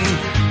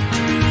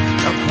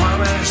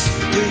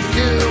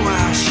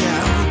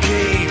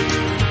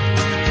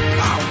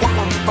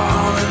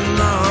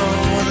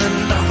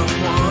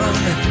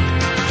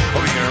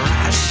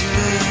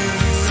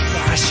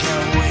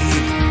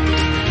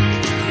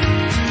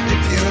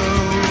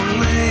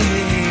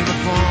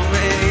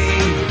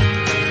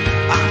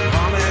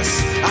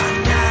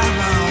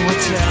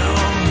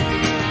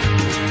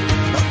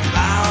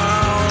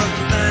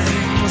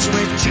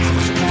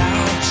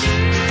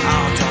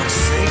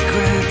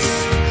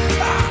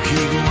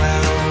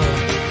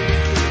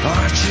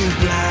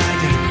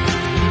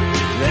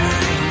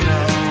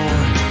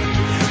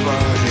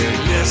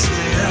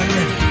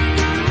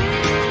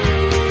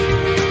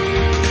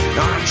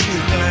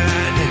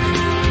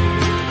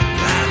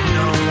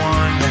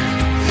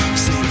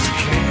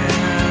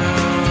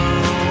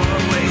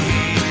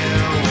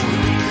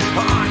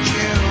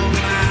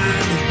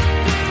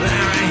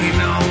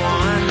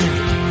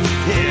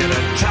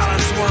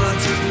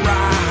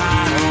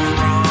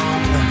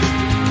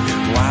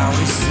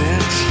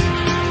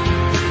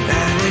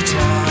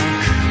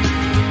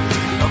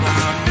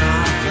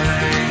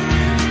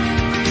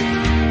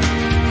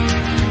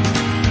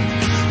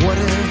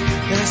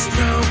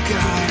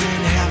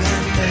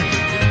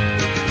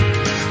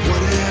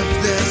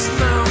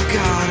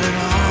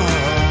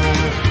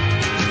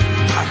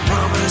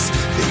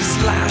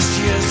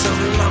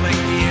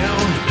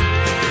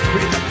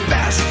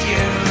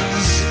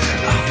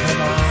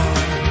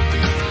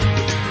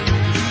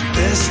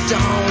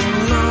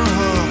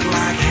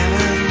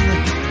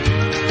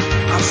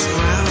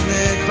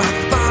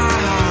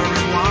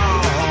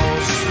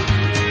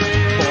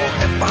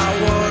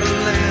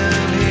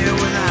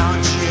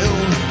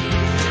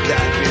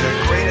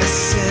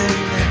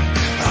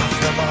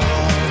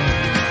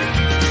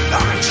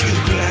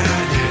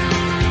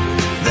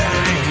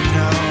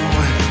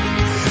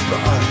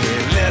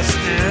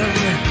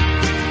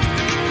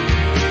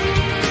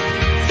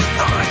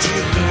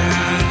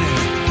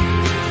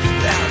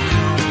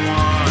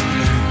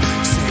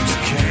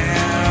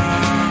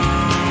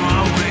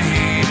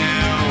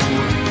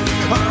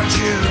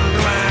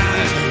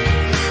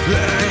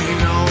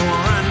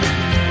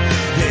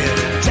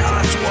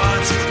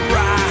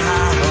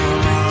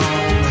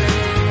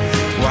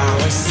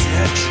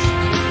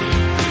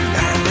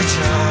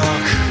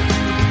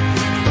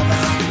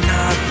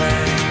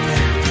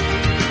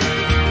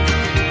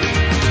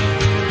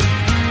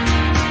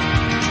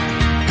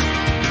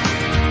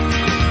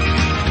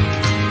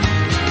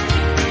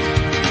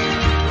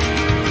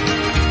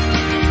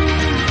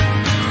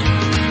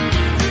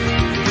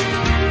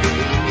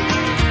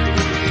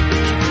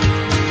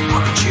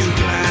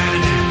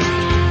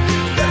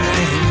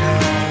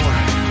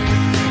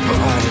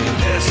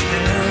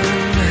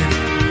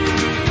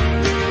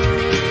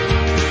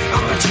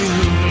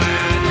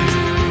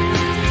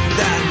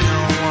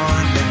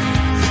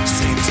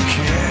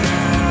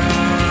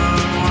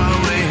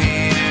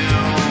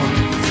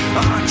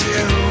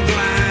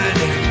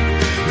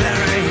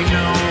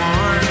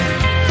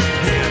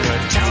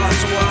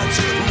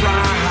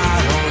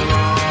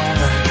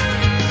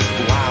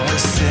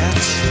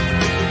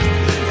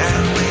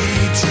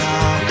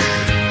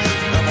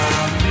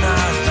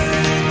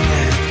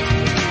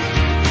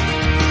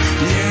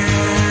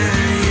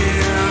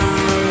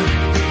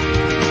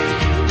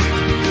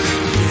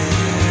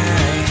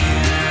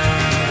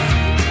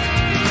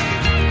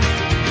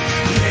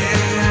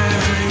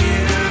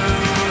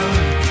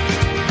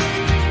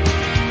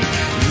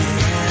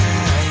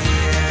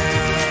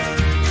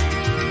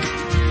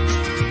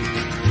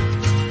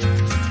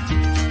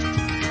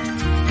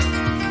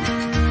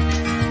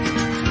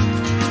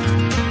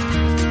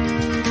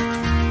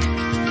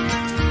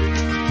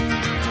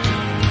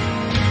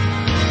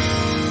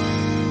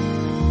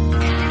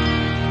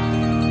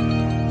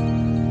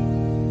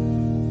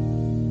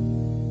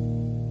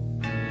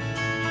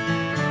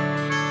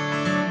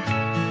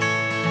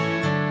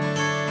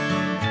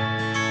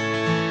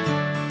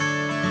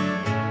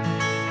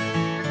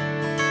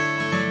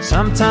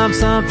 Sometimes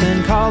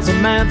something calls a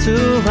man to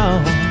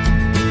roam.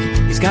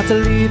 He's got to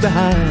leave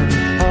behind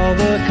all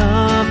the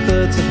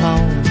comforts of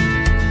home.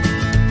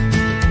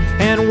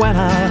 And when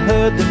I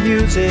heard the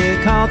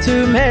music call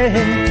to me,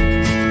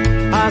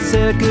 I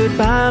said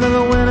goodbye to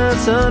the winter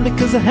sun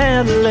because I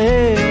had to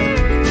live.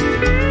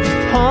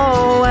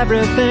 Oh,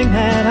 everything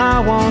that I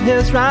want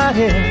is right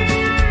here.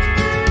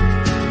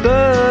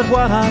 But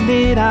what I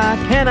need I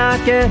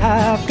cannot get.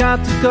 I've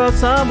got to go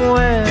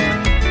somewhere.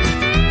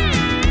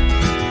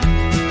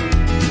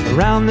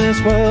 Around this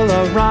world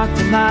I rocked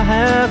and I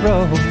had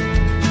rolled,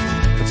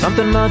 but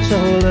something much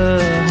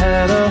older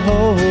had a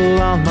hold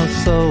on my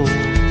soul.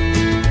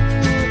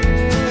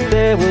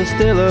 There was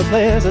still a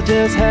place I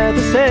just had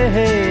to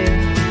stay,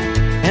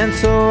 and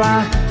so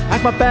I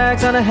packed my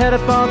bags and I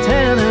headed for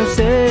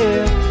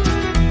Tennessee.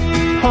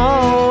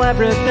 Oh,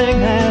 everything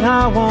that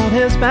I want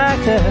is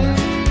back there,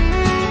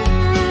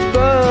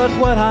 but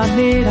what I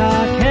need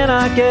I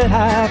cannot get.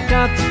 I've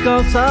got to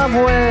go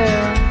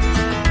somewhere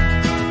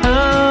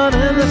out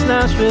in this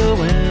Nashville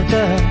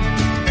winter.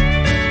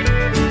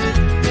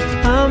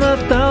 I'm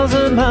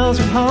 1,000 miles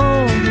from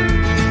home.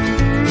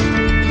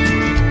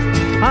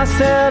 I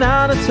set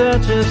out in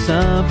search of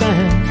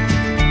something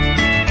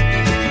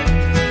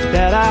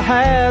that I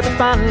had to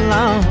find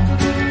alone.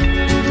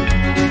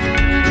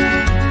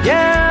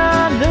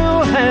 Yeah, I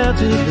knew I had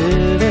to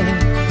live it,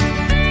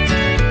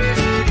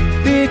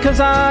 because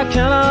I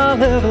cannot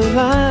live a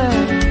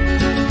life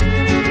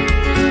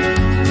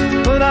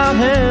without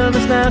him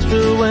this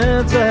Nashville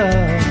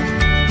winter.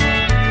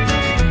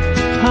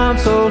 I'm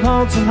so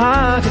lonesome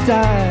I could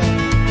die.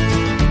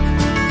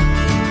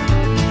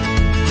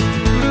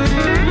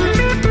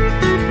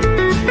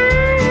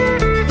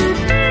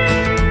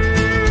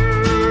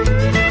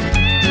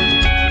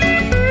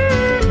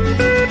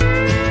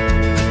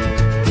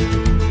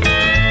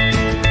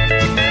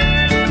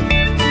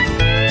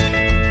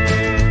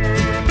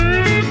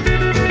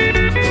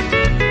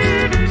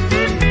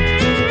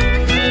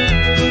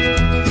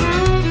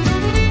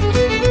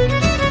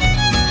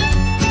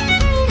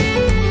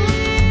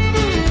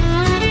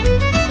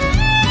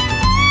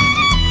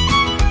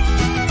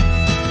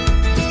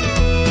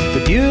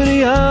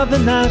 Of the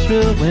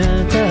Nashville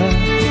winter,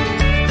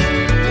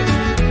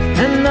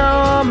 and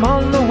now I'm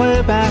on the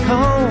way back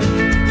home.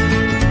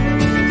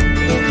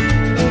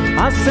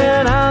 I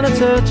set out in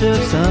search of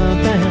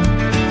something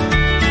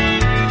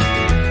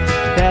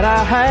that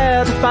I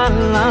had to find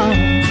alone.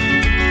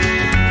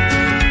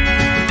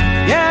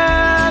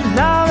 Yeah,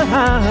 now that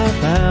I have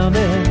found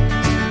it,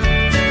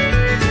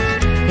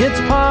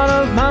 it's part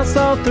of my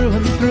soul through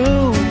and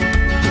through.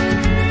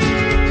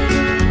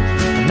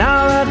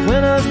 Now that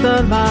winter's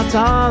done, my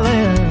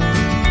darling,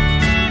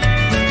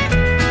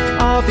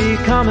 I'll be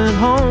coming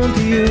home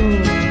to you.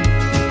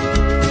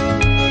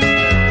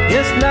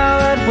 Yes, now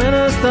that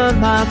winter's done,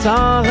 my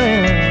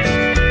darling,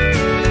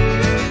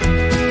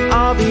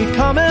 I'll be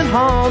coming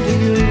home to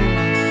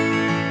you.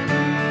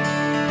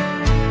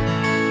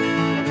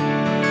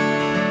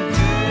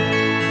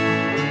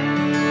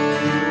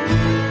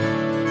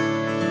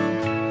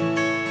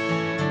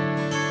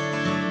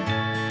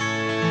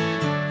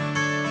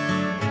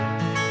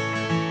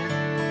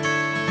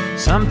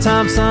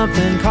 Sometimes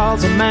something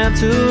calls a man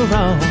to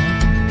roam.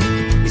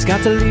 He's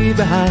got to leave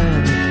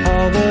behind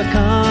all the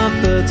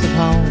comforts of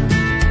home.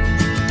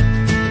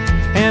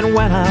 And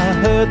when I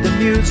heard the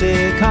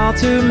music call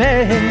to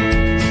me,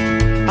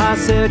 I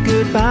said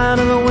goodbye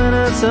to the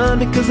winter sun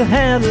because I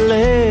had to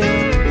live.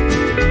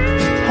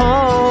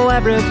 Oh,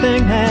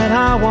 everything that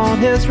I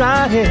want is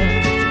right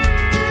here,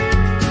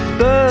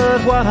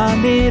 but what I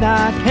need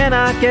I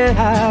cannot get.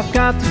 I've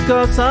got to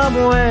go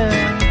somewhere.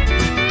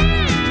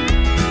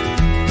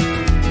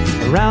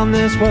 Around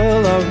this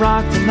world I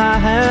rocked and I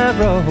had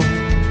rolled,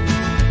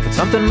 but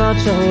something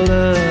much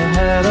older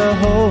had a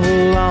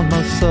hold on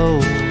my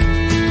soul.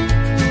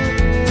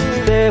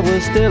 There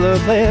was still a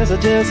place I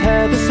just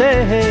had to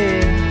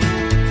stay,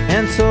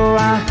 and so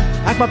I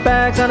packed my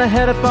bags and I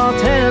headed for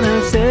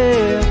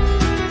Tennessee.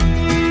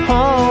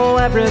 Oh,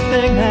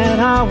 everything that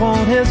I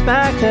want is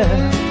back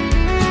there,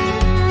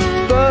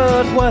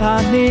 but what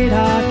I need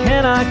I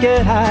cannot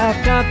get.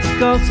 I've got to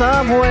go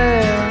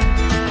somewhere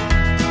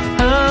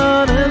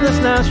out in this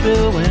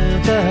Nashville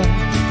winter.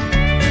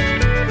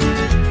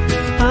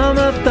 I'm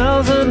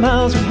 1,000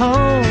 miles from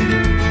home.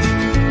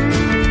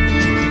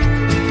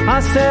 I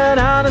set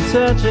out in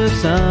search of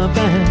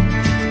something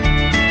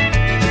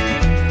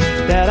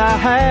that I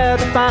had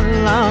to find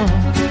alone.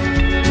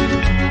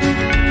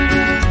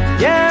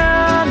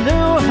 Yeah, I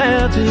knew I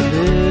had to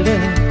live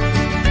it,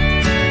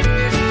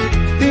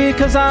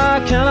 because I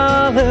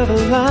cannot live a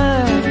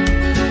life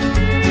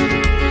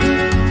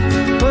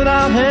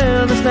without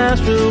him this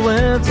Nashville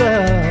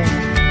winter.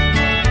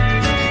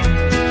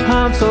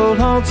 I'm so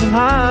lonesome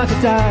I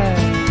could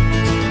die.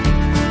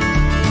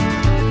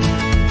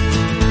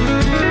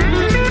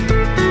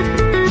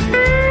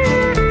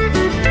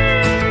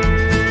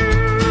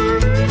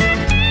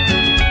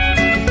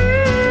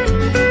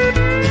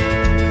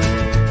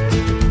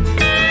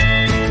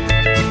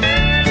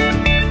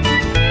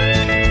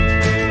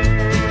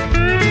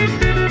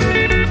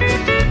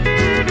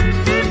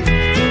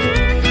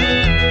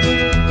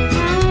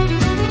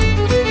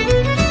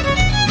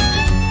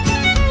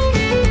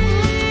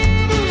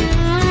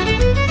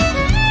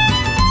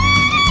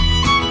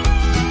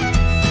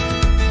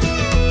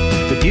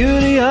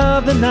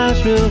 of the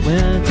Nashville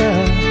winter.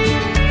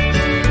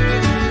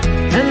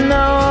 And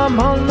now I'm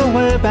on the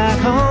way back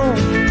home.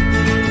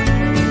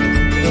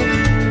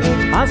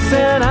 I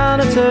set out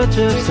in search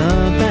of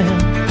something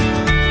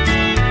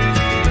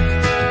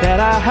that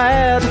I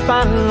had to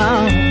find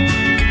alone.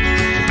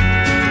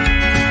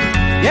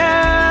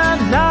 Yeah,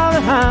 now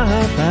that I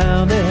have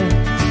found it,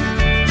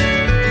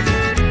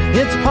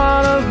 it's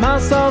part of my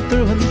soul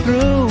through and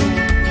through.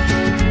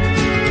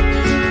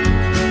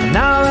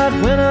 Now that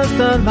winter's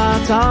done,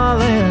 my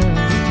darling,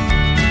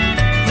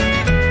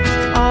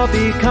 I'll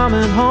be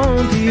coming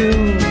home to you.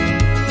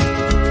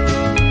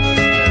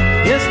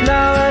 Yes,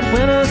 now that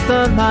winter's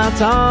done, my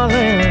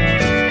darling,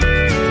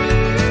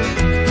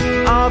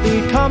 I'll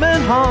be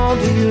coming home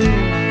to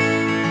you.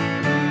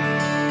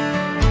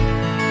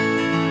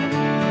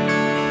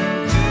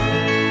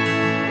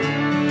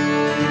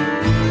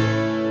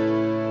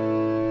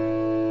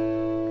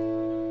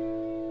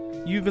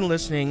 You've been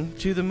listening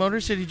to the Motor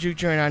City Juke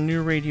Joint on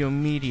New Radio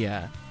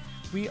Media.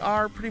 We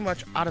are pretty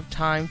much out of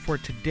time for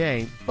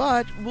today,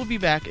 but we'll be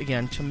back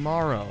again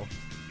tomorrow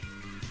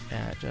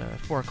at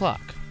 4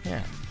 o'clock.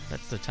 Yeah,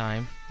 that's the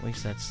time. At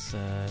least that's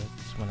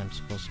when I'm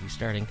supposed to be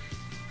starting.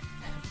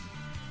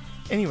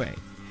 Anyway,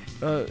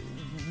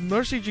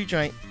 Motor City Juke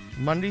Joint,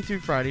 Monday through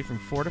Friday from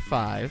 4 to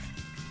 5.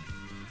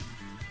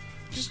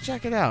 Just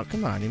check it out.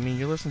 Come on. I mean,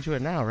 you're listening to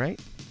it now, right?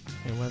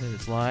 And whether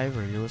it's live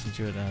or you're listening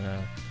to it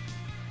on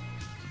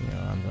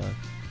on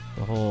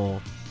the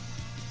whole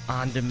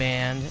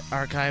on-demand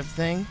archive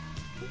thing,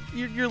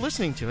 you're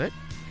listening to it.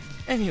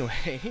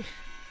 Anyway,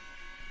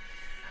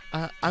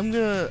 I'm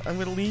gonna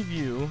leave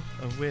you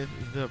with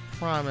the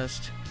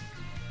promised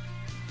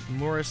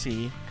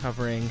Morrissey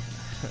covering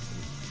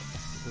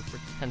the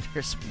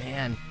Pretenders.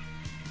 Man,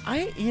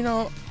 I'm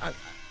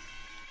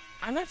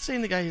not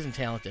saying the guy isn't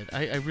talented.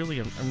 I really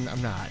am.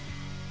 I'm not.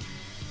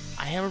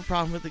 I have a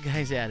problem with the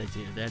guy's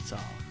attitude. That's all.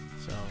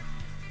 So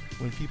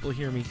when people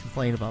hear me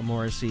complain about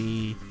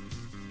Morrissey,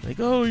 like,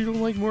 oh, you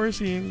don't like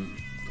Morrissey,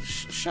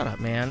 shut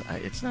up, man.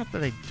 It's not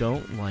that I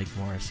don't like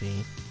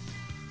Morrissey.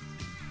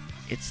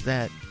 It's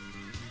that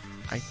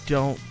I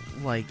don't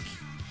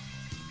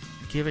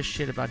give a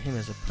shit about him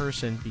as a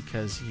person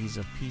because he's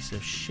a piece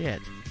of shit.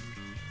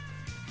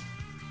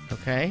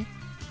 Okay?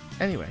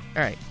 Anyway,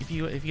 all right. If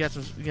you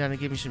gotta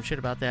give me some shit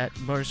about that,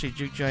 Motor City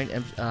Juke Joint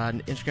on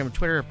Instagram and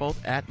Twitter are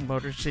both at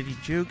Motor City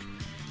Juke.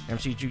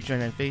 MC Juke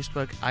Joint on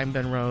Facebook. I'm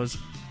Ben Rose.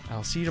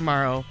 I'll see you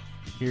tomorrow.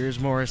 Here's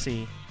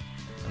Morrissey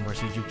and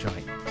Morrissey Juke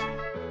Joint.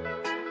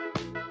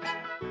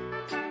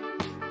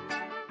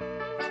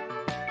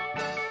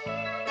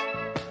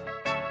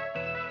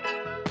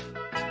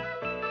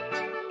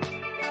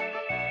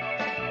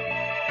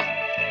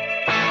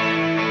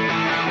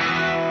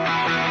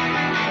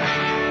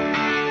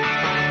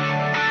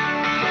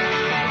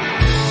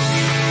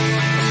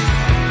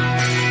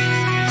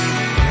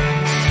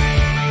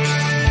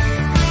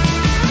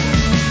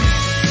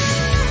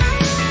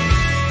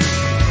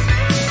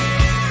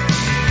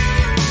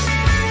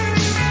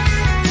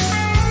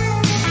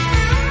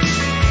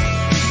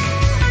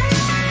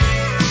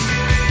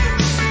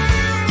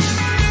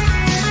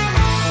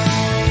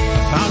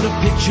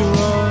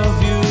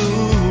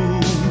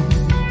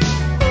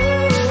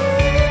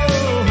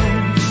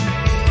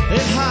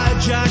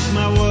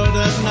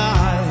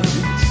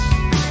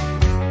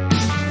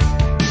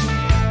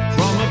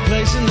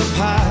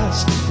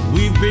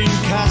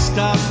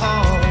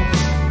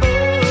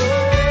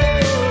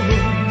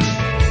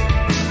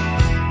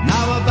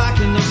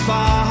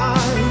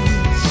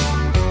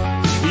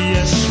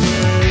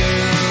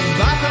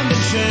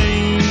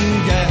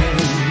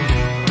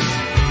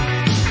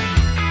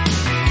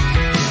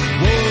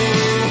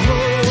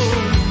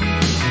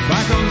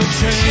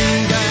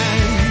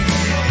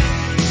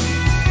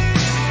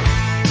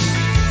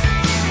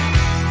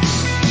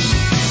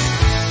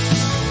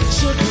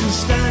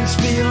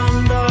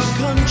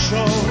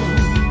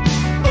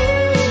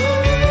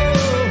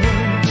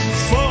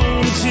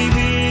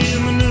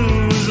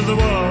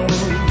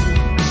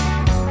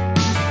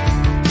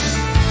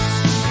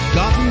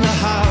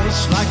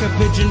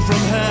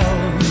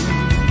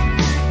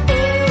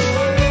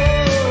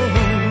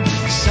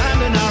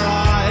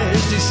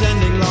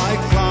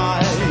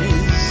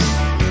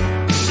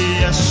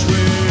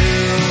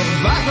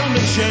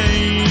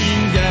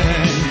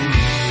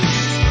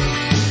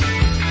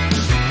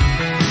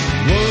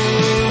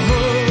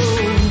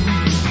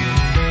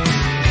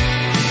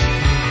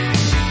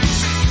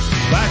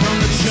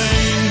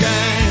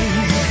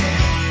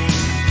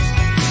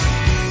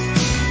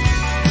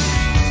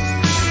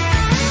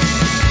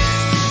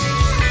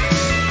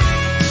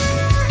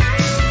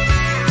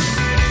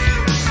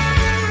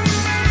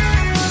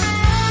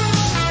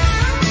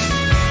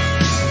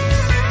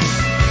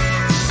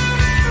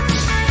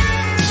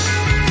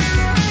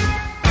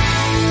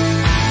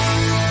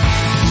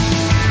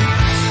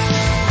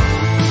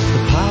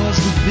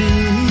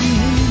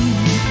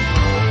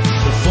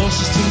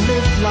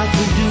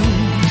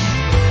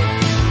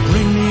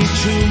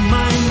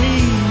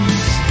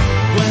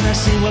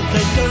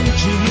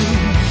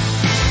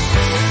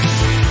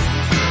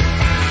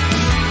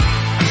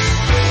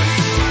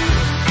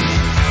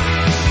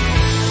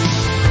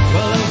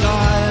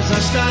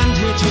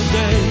 bitter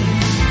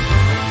days,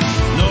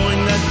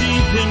 knowing that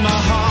deep in my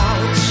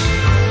heart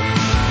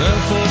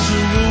they're forced to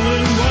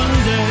ruin one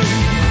day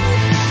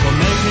for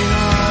making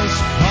us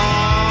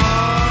part.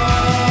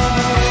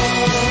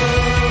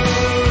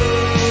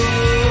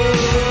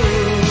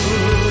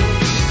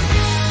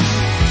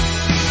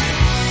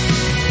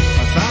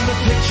 I found a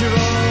picture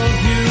of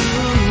you.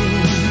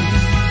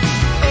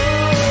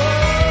 Oh,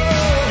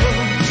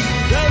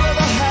 they were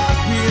the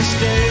happiest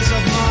days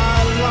of my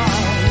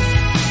life.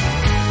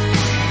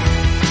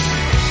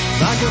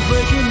 Like a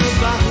break in the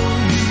battle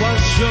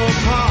was your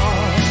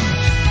part.